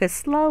do, because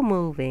slow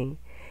moving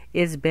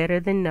is better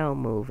than no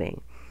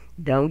moving.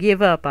 Don't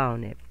give up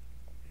on it.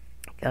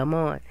 Come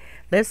on.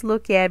 Let's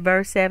look at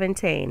verse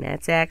 17.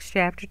 That's Acts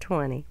chapter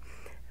 20,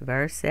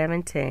 verse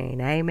 17.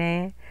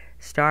 Amen.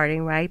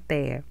 Starting right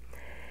there.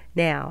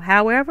 Now,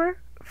 however,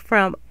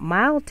 from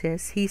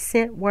Miletus he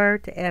sent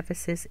word to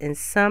Ephesus and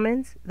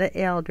summons the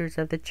elders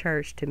of the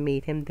church to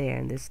meet him there.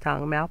 And this is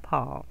talking about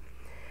Paul.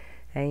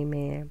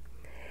 Amen.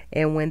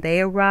 And when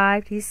they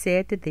arrived, he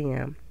said to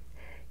them,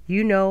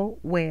 "You know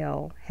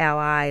well how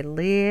I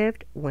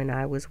lived when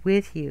I was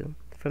with you,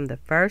 from the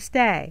first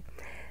day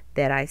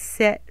that I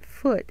set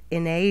foot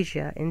in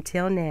Asia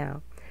until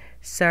now,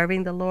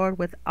 serving the Lord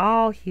with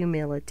all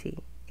humility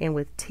and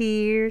with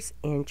tears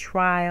and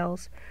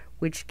trials,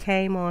 which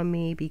came on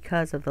me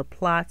because of the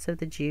plots of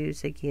the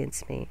Jews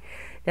against me."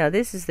 Now,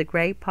 this is the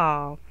great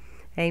Paul.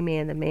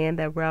 Amen. The man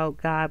that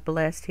wrote, God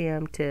blessed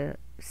him to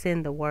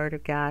send the word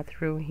of God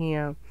through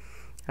him.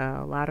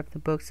 A lot of the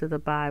books of the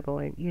Bible,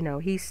 and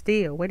he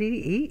still, what did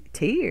he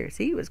tears?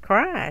 He was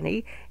crying.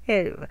 He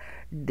had,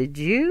 the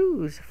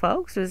Jews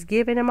folks was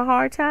giving him a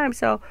hard time.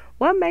 So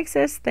what makes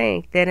us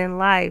think that in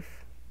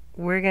life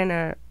we're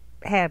gonna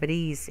have it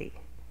easy?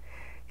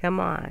 Come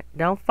on,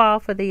 don't fall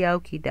for the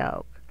okie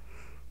doke.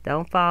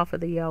 Don't fall for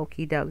the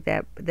okie doke.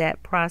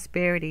 That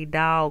prosperity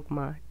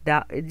dogma,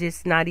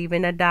 just not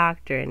even a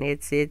doctrine.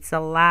 It's a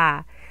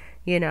lie.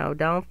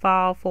 Don't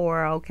fall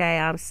for, okay,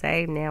 I'm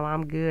saved now,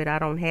 I'm good, I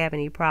don't have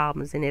any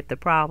problems. And if the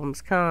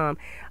problems come,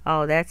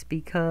 oh, that's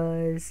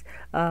because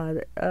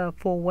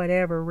for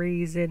whatever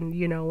reason,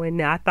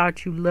 and I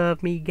thought you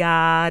loved me,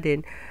 God,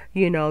 and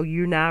you're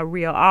not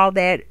real. All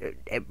that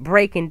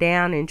breaking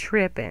down and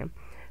tripping,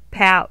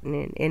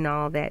 pouting and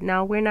all that.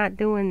 No, we're not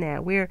doing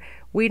that.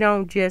 We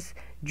don't just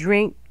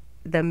drink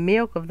the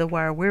milk of the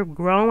word. We're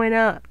growing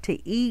up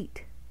to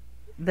eat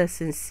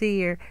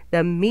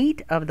the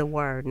meat of the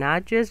word,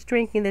 not just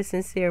drinking the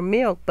sincere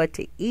milk, but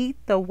to eat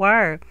the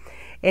word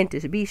and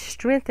to be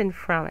strengthened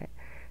from it.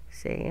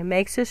 See, it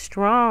makes us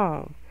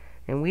strong,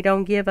 and we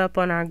don't give up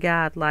on our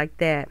God like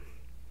that.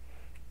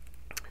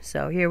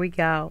 So here we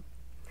go,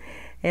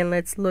 and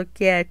let's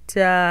look at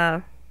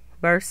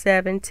verse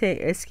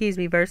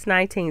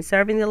 19.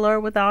 Serving the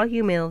Lord with all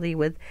humility,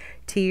 with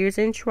tears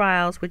and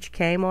trials, which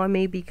came on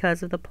me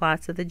because of the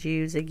plots of the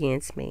Jews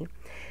against me.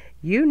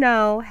 You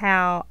know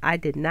how I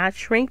did not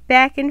shrink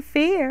back in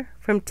fear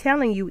from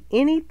telling you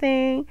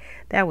anything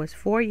that was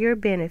for your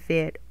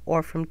benefit,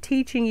 or from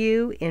teaching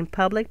you in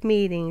public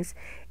meetings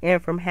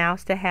and from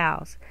house to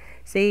house.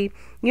 See,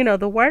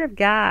 the word of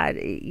God,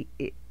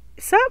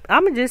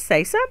 I'm going to just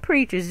say, some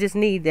preachers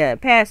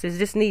pastors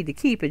just need to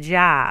keep a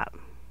job.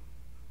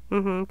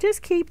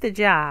 Just keep the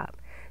job.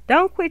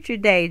 Don't quit your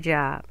day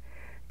job.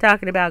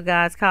 Talking about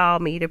God's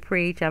called me to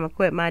preach, I'm going to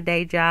quit my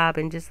day job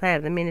and just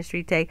have the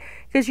ministry take.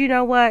 Because you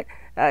know what?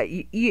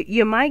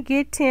 You might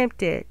get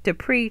tempted to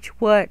preach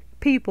what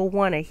people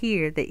want to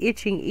hear, the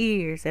itching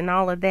ears and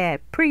all of that.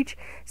 Preach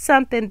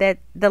something that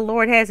the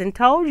Lord hasn't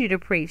told you to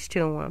preach to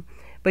them.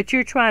 But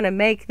you're trying to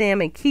make them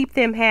and keep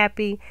them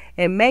happy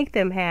and make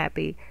them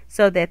happy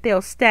so that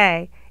they'll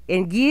stay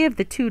and give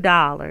the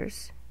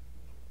 $2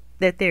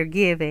 that they're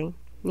giving,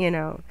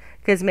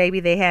 because maybe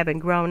they haven't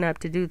grown up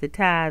to do the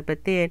tithe.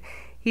 But then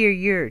here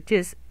you're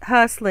just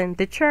hustling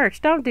the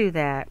church. Don't do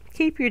that.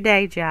 Keep your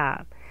day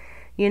job.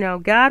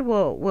 God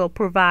will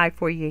provide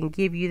for you and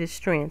give you the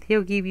strength.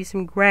 He'll give you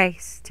some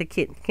grace to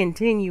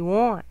continue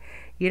on.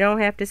 You don't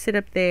have to sit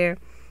up there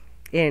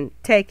and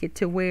take it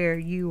to where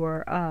you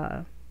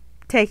are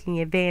taking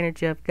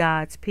advantage of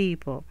God's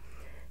people.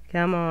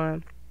 Come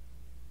on.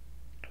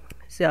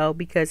 So,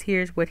 because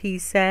here's what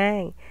he's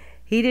saying.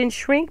 He didn't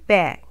shrink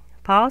back.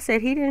 Paul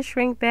said he didn't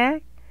shrink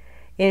back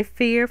in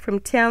fear from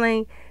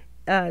telling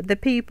the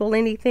people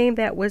anything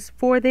that was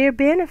for their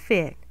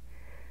benefit.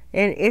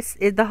 And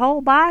the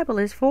whole Bible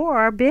is for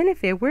our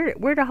benefit.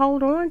 We're to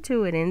hold on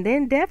to it. And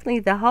then definitely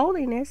the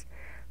holiness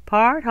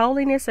part,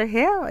 holiness or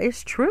hell,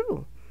 is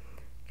true.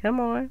 Come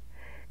on.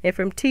 And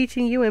from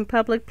teaching you in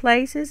public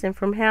places and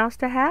from house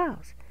to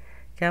house.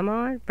 Come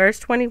on. Verse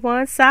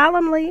 21,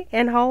 solemnly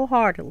and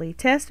wholeheartedly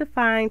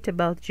testifying to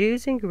both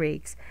Jews and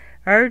Greeks,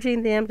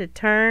 urging them to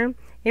turn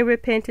in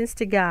repentance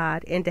to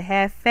God and to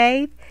have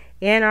faith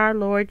in our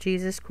Lord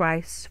Jesus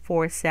Christ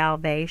for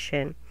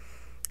salvation.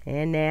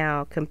 And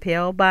now,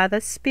 compelled by the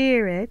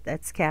Spirit,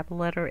 that's capital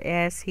letter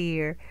S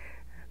here,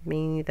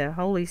 meaning the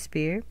Holy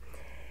Spirit,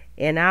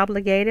 and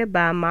obligated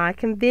by my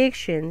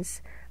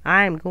convictions,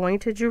 I am going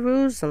to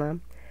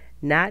Jerusalem,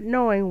 not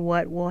knowing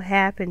what will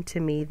happen to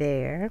me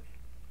there.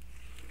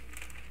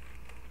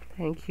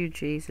 Thank you,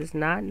 Jesus.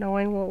 Not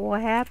knowing what will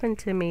happen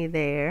to me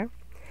there,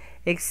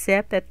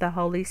 except that the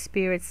Holy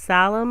Spirit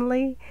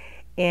solemnly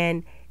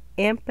and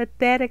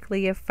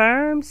empathetically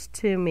affirms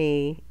to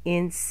me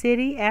in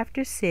city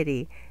after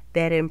city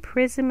that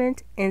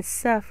imprisonment and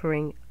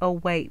suffering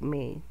await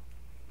me.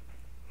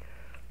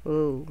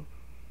 Ooh,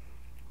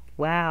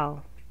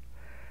 wow.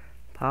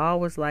 Paul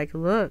was like,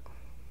 look,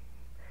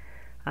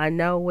 I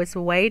know what's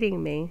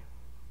awaiting me.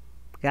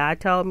 God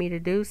told me to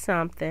do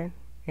something,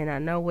 and I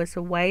know what's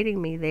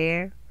awaiting me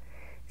there.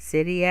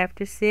 City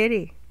after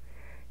city.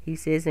 He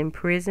says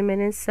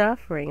imprisonment and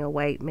suffering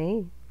await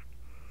me.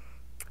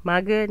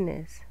 My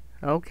goodness.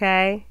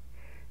 Okay.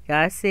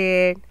 God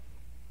said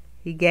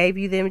he gave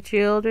you them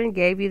children,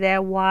 gave you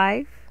that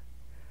wife.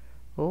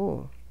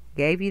 Oh,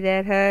 gave you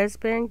that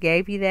husband,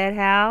 gave you that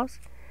house.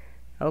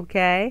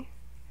 Okay.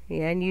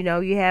 Yeah, and you know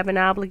you have an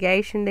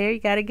obligation there. You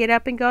got to get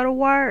up and go to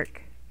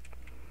work.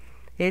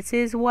 It's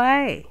his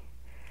way.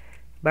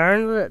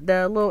 Burn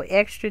the little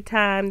extra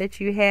time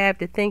that you have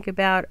to think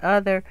about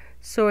other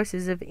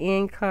sources of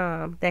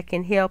income that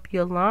can help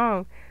you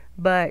along.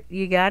 But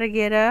you got to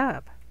get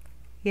up.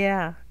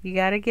 Yeah, you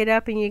got to get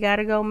up and you got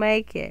to go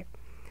make it.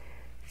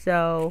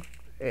 So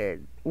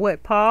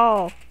what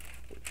Paul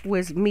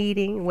was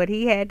meeting, what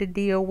he had to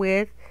deal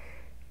with,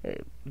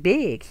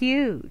 big,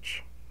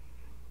 huge.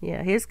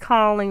 Yeah, his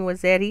calling was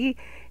that he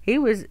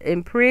was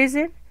in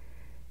prison,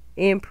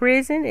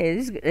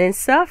 and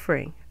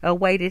suffering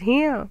awaited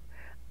him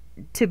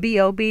to be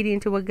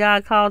obedient to what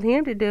God called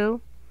him to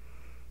do.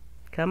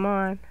 Come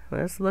on,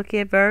 let's look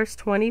at verse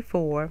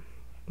 24.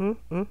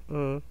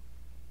 And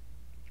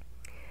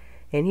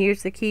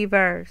here's the key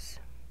verse.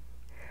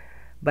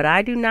 But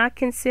I do not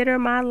consider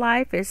my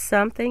life as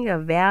something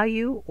of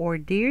value or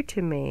dear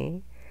to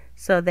me,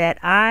 so that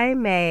I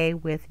may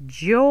with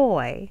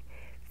joy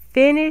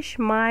finish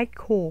my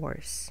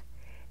course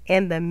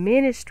and the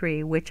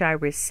ministry which I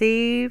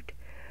received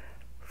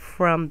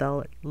from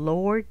the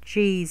Lord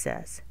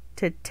Jesus,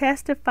 to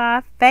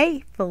testify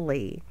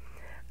faithfully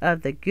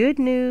of the good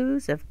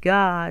news of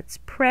God's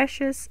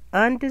precious,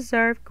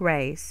 undeserved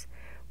grace,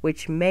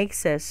 which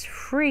makes us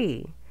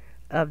free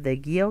of the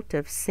guilt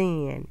of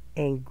sin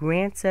and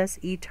grants us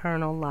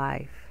eternal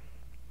life.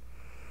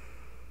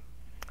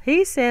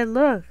 He said,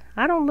 look,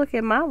 I don't look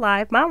at my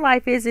life. My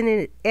life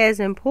isn't as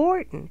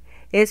important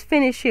as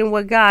finishing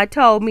what God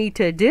told me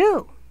to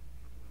do.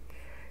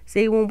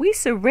 See, when we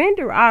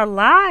surrender our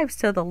lives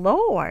to the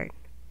Lord,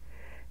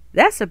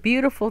 that's a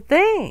beautiful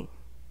thing,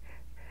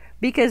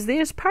 because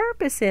there's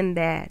purpose in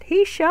that.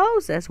 He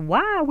shows us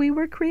why we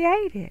were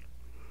created.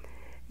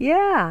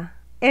 Yeah,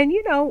 and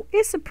you know,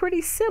 it's a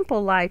pretty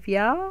simple life,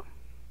 y'all.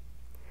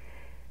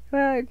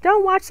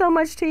 Don't watch so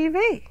much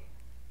TV.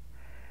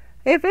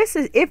 If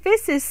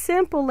it's as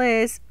simple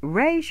as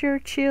raise your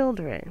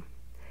children,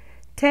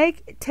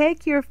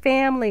 take your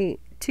family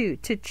to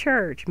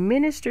church,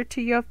 minister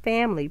to your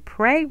family,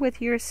 pray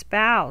with your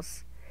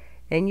spouse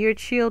and your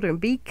children,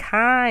 be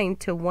kind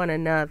to one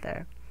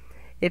another.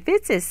 If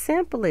it's as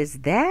simple as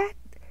that,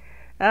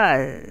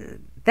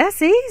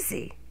 that's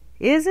easy,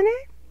 isn't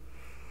it?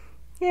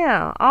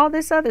 Yeah, all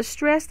this other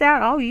stressed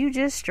out, oh, you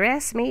just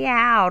stress me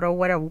out or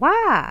whatever.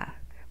 Why?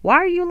 Why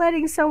are you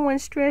letting someone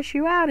stress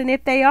you out? And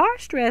if they are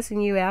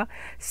stressing you out,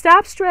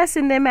 stop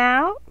stressing them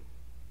out.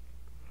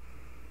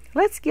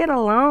 Let's get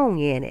along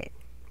in it.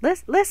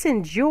 Let's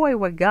enjoy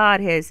what God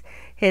has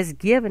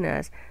given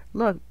us.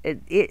 Look,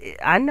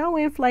 I know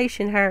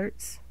inflation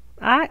hurts.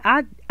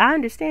 I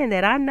understand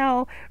that. I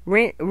know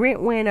rent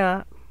went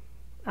up.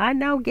 I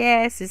know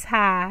gas is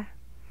high.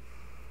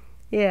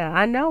 Yeah,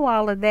 I know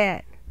all of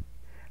that.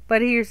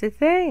 But here's the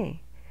thing.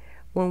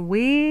 When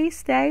we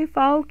stay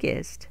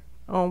focused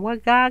on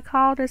what God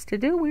called us to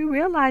do, we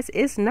realize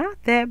it's not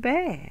that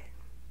bad.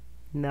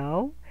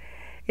 No.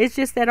 It's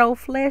just that old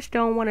flesh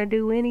don't want to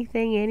do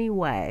anything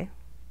anyway.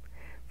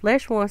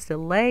 Flesh wants to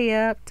lay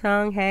up,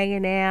 tongue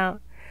hanging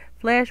out.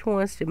 Flesh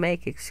wants to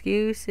make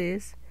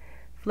excuses.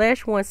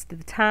 Flesh wants the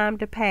time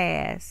to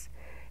pass.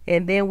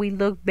 And then we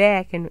look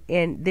back and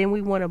then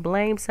we want to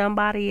blame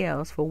somebody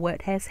else for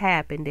what has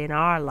happened in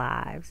our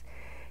lives.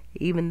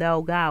 Even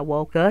though God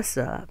woke us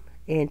up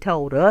and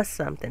told us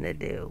something to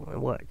do.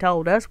 And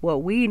told us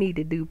what we need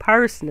to do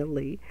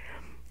personally.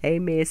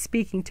 Amen.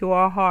 Speaking to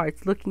our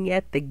hearts. Looking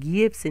at the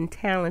gifts and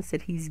talents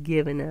that He's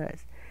given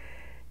us.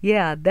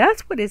 Yeah,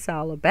 that's what it's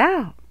all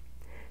about.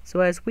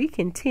 So as we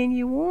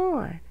continue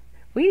on,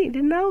 we need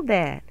to know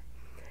that.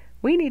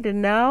 We need to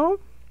know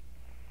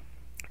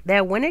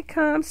that when it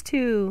comes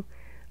to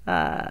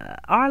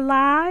our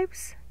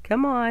lives,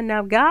 come on,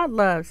 now God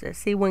loves us.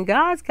 See, when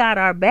God's got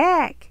our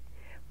back,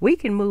 we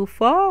can move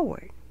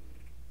forward.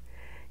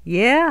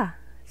 Yeah.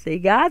 See,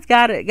 God's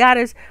got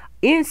us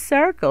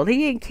encircled.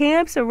 He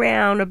encamps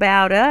around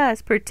about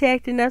us,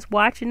 protecting us,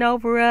 watching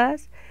over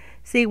us.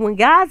 See, when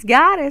God's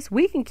got us,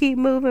 we can keep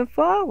moving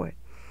forward.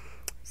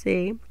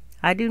 See,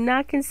 I do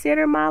not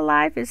consider my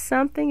life as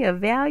something of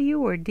value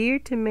or dear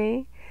to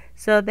me,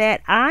 so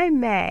that I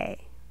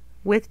may,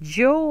 with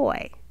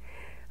joy,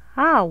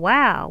 oh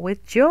wow,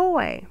 with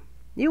joy.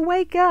 You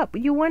wake up,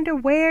 you wonder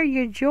where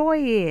your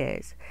joy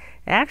is.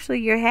 Actually,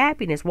 your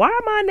happiness. Why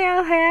am I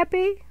now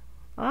happy?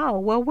 Oh,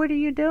 well, what are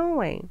you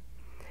doing?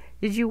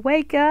 Did you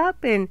wake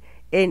up and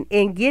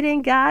get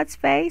in God's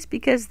face?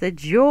 Because the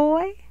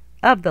joy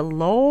of the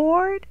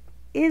Lord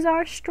is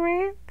our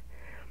strength.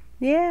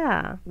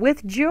 Yeah,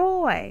 with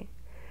joy.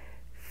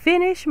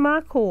 finish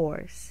my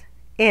course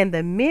and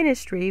the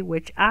ministry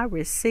which I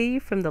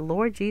received from the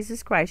Lord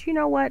Jesus Christ. You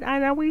know what? I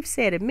know we've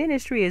said it.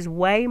 Ministry is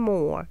way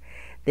more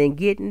than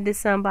getting to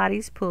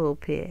somebody's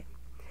pulpit.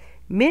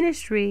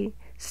 Ministry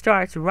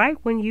starts right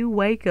when you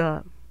wake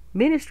up.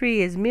 Ministry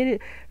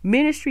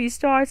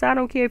starts, I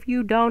don't care if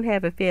you don't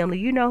have a family.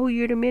 You know who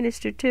you're to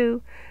minister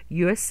to?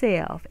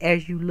 Yourself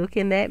as you look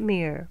in that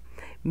mirror.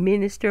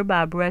 Minister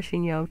by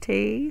brushing your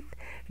teeth.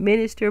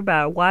 Minister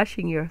by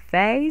washing your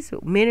face.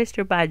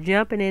 Minister by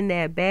jumping in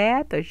that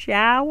bath or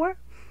shower.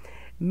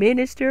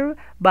 Minister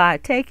by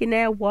taking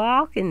that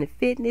walk and the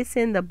fitness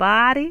in the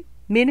body.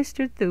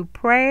 Minister through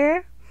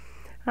prayer.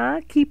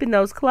 Keeping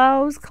those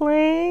clothes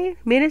clean.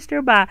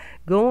 Minister by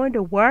going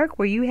to work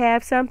where you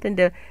have something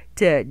to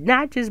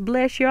not just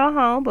bless your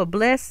home, but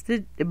bless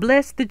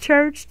the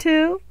church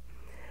too.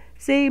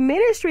 See,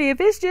 ministry, if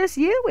it's just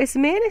you, it's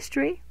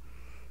ministry.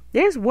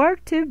 There's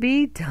work to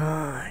be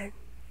done.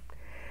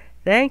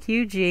 Thank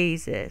you,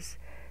 Jesus.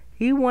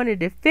 He wanted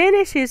to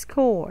finish his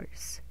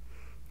course.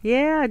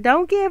 Yeah,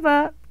 don't give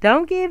up.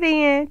 Don't give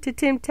in to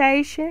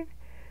temptation.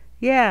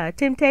 Yeah,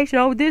 temptation.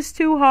 Oh, this is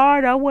too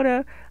hard. I want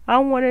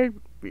to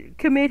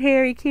commit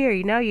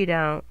hara-kiri. No, you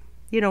don't.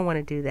 You don't want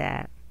to do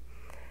that.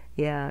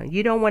 Yeah,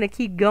 you don't want to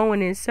keep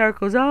going in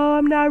circles. Oh,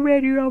 I'm not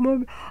ready.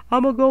 I'm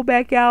gonna go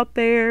back out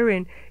there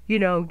and,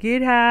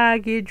 get high,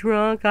 get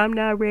drunk. I'm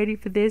not ready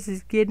for this.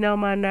 It's getting on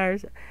my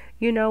nerves.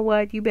 You know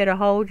what? You better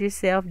hold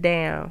yourself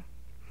down.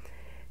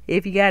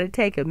 If you got to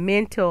take a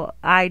mental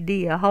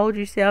idea, hold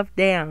yourself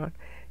down.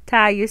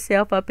 Tie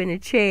yourself up in a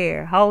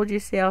chair. Hold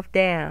yourself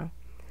down.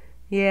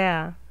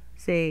 Yeah,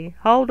 see,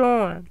 hold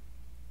on.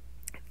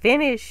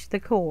 Finish the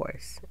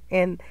course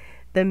and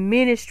the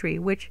ministry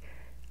which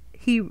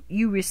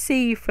you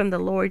received from the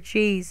Lord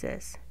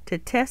Jesus to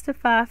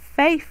testify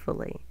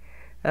faithfully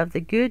of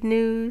the good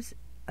news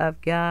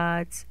of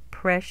God's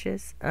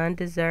precious,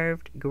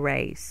 undeserved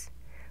grace,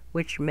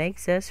 which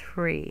makes us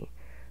free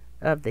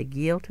of the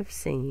guilt of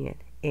sin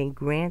and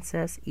grants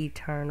us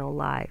eternal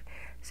life.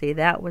 See,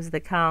 that was the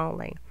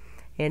calling.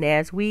 And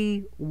as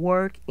we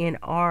work in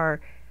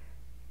our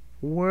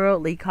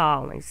worldly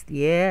callings,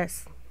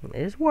 yes,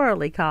 there's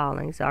worldly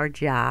callings, our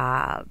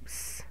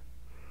jobs,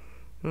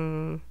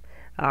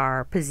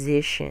 our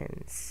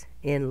positions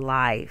in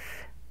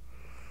life.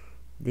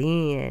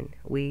 Then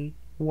we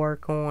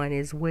work on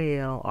as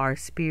well our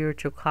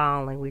spiritual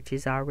calling, which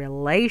is our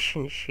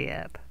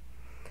relationship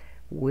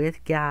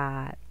with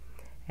God.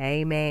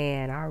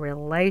 Amen. Our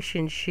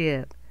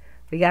relationship.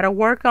 We got to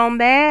work on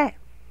that.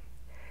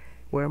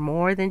 We're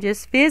more than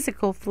just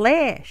physical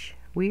flesh.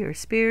 We are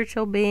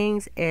spiritual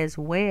beings as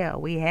well.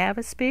 We have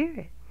a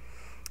spirit.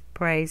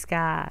 Praise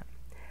God.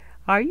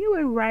 Are you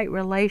in right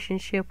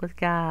relationship with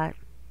God?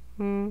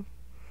 Or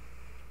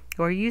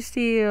are you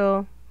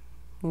still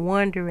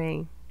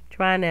wondering,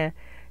 trying to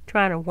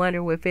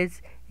wonder if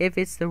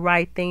it's the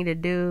right thing to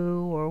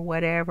do or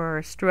whatever,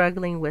 or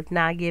struggling with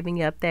not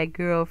giving up that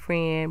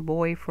girlfriend,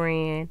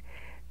 boyfriend,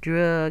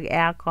 drug,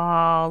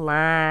 alcohol,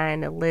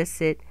 lying,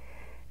 illicit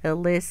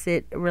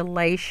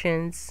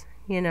relations,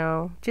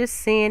 just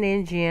sin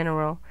in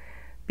general,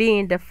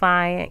 being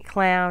defiant,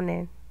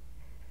 clowning.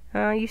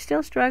 You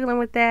still struggling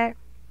with that?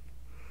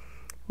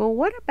 Well,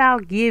 what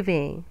about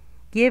giving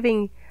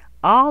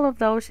all of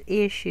those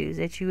issues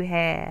that you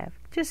have,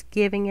 just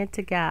giving it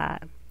to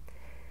God,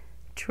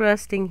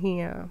 trusting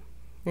him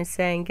and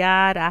saying,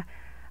 God,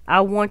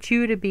 I want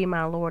you to be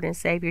my Lord and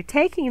Savior.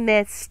 Taking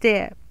that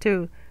step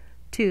to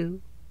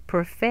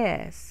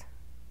profess,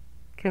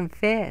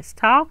 confess,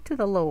 talk to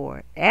the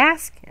Lord,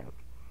 ask him.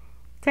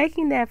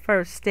 Taking that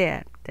first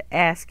step to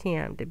ask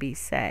him to be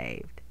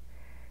saved,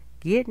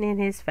 getting in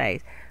his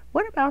face.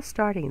 What about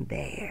starting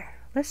there?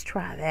 Let's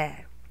try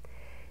that.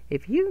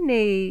 If you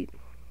need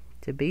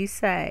to be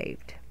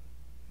saved,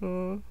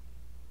 you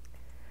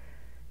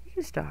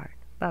can start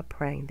by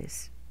praying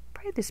this.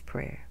 Pray this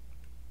prayer.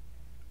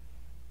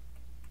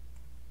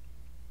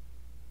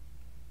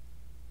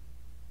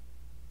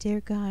 Dear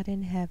God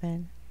in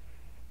heaven,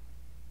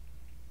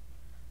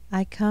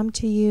 I come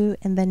to you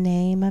in the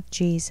name of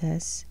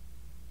Jesus.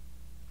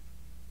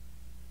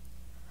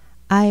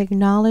 I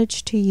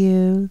acknowledge to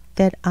you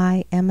that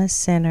I am a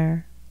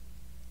sinner,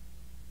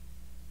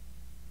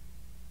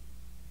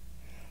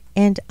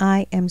 and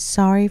I am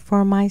sorry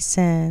for my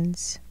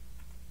sins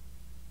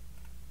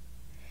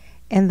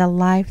and the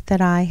life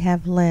that I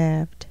have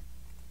lived.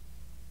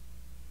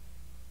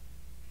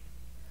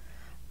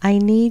 I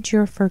need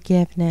your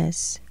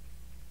forgiveness.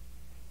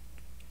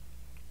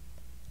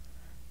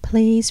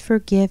 Please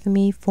forgive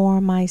me for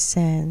my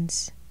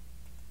sins.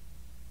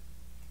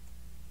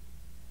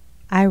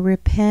 I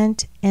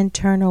repent and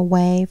turn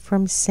away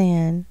from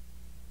sin,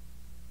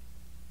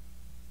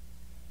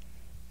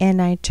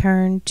 and I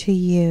turn to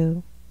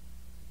you.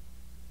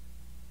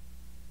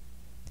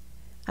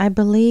 I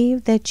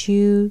believe that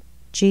you,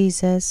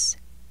 Jesus,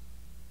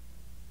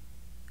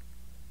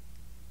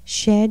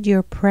 shed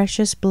your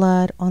precious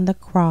blood on the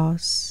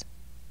cross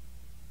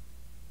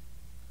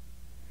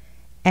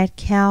at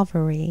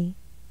Calvary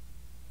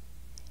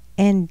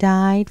and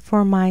died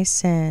for my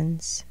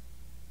sins.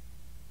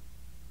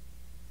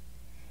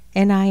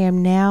 And I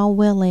am now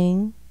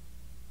willing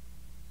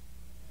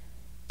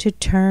to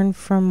turn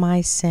from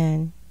my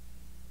sin.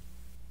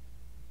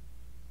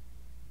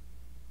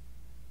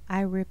 I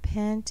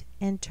repent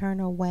and turn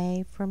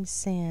away from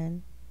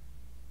sin,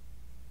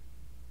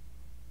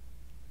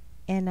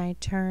 and I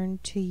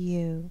turn to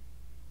you.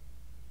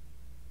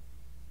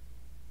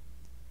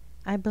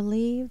 I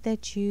believe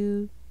that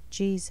you,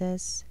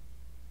 Jesus,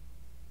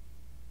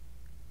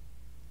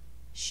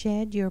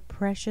 shed your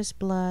precious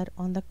blood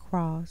on the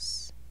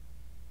cross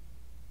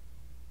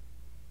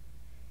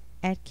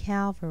at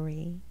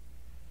Calvary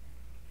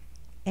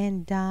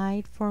and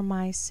died for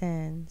my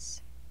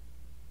sins.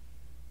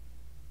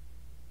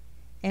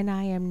 And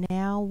I am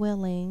now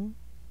willing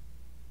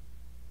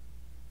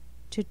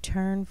to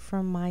turn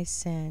from my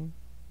sin.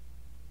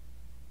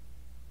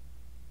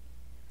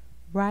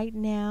 Right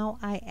now,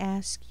 I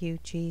ask you,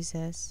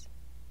 Jesus,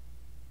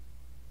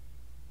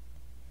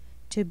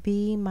 to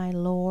be my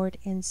Lord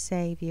and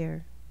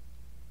Savior,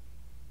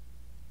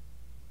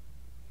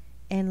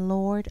 and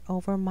Lord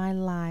over my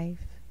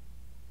life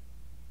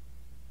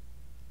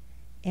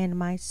and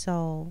my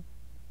soul.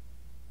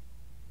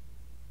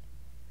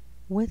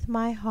 With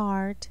my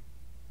heart,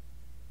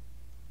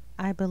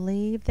 I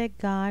believe that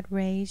God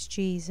raised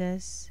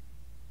Jesus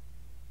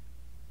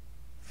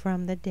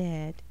from the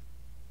dead.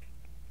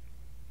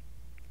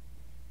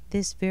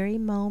 This very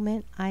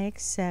moment I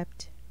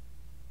accept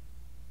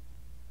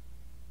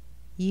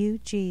you,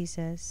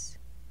 Jesus,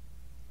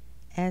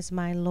 as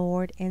my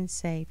Lord and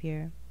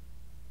Savior.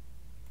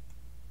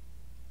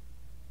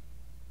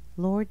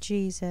 Lord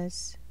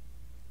Jesus,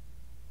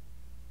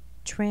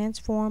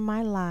 transform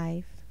my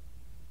life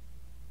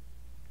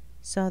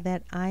so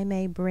that I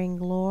may bring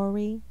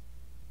glory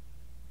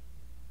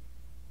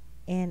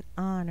and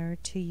honor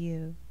to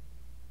you.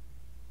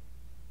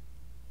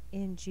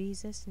 In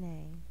Jesus'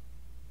 name.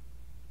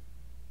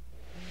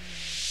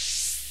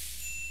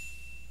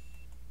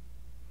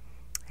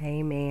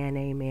 Amen,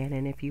 amen.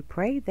 And if you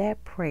pray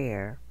that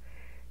prayer,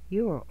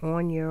 you are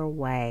on your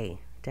way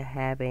to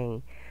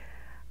having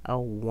a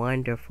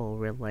wonderful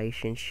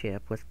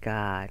relationship with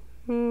God.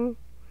 You've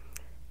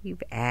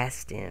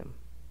asked Him.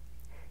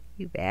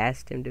 You've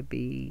asked Him to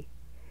be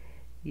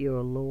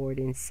your Lord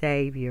and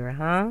Savior,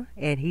 huh?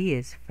 And He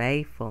is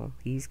faithful.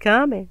 He's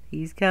coming.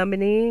 He's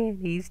coming in.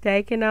 He's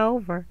taking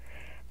over.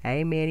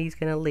 Amen. He's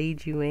going to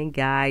lead you and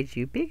guide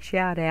you. Big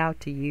shout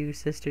out to you,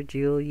 Sister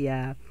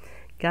Julia.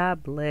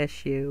 God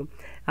bless you.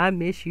 I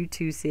miss you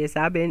too, sis.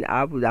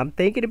 I'm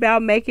thinking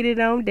about making it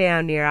on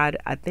down there.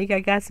 I think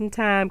I got some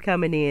time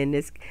coming in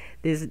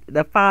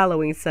the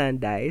following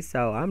Sunday.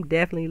 So I'm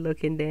definitely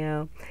looking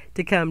down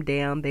to come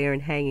down there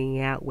and hanging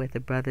out with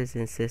the brothers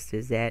and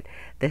sisters at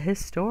the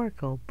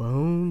historical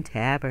Boone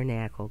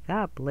Tabernacle.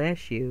 God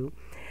bless you.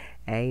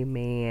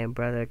 Amen.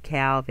 Brother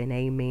Calvin,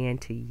 amen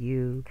to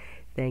you.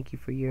 Thank you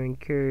for your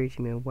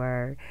encouragement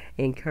word.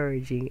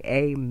 Encouraging.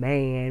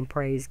 Amen.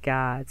 Praise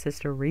God.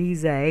 Sister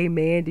Reza,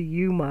 amen to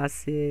you, my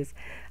sis.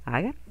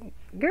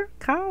 Girl,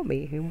 call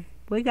me.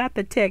 We got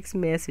the text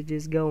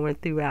messages going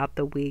throughout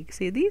the week.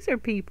 See, these are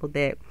people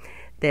that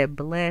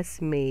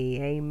bless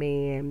me.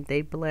 Amen.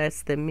 They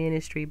bless the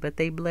ministry, but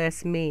they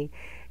bless me.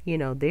 You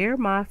know, they're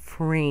my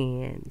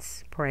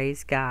friends.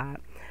 Praise God.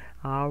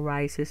 All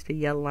right, Sister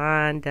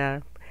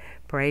Yolanda.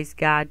 Praise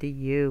God to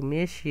you.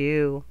 Miss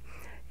you.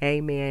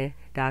 Amen.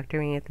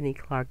 Dr. Anthony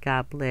Clark,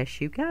 God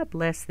bless you. God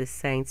bless the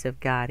saints of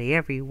God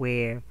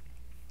everywhere.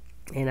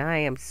 And I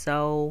am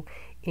so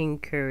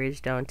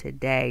encouraged on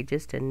today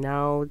just to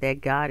know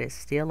that God is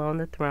still on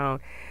the throne.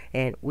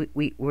 And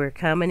we're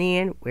coming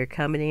in. We're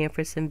coming in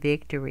for some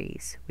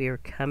victories. We're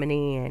coming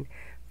in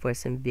for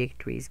some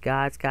victories.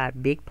 God's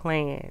got big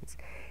plans.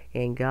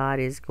 And God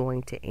is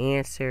going to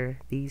answer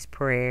these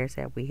prayers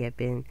that we have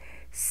been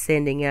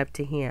sending up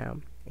to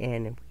Him.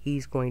 And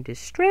He's going to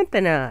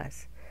strengthen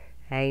us.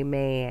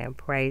 Amen.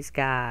 Praise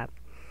God.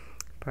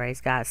 Praise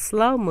God.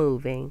 Slow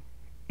moving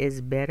is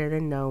better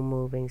than no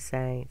moving,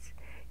 saints.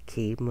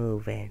 Keep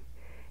moving.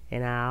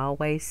 And I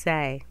always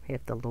say,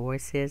 if the Lord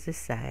says the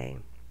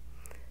same,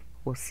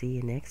 we'll see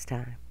you next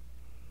time.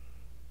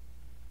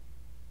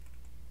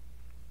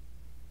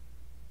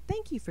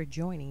 Thank you for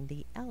joining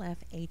the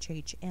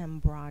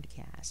LFHHM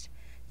broadcast,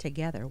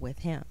 Together with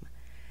Him.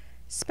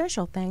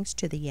 Special thanks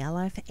to the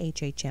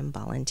LFHHM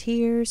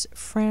volunteers,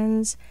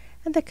 friends,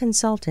 and the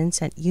consultants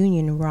at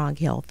Union Rog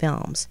Hill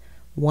Films.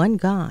 One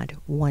God,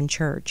 one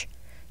church.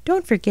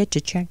 Don't forget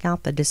to check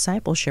out the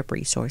discipleship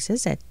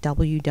resources at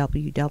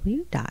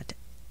www.lfhhm.org.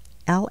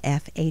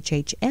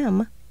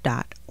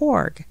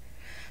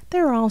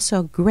 There are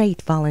also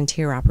great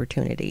volunteer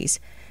opportunities.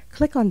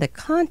 Click on the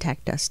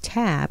Contact Us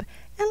tab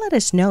and let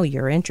us know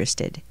you're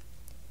interested.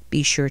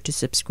 Be sure to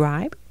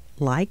subscribe,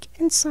 like,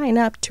 and sign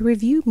up to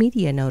review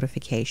media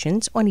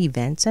notifications on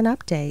events and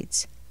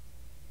updates.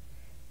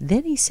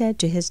 Then He said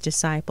to His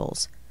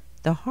disciples,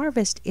 "The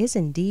harvest is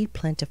indeed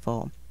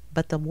plentiful,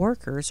 but the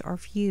workers are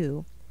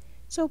few.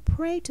 So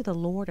pray to the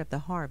Lord of the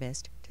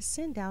harvest to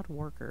send out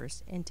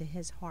workers into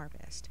His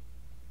harvest."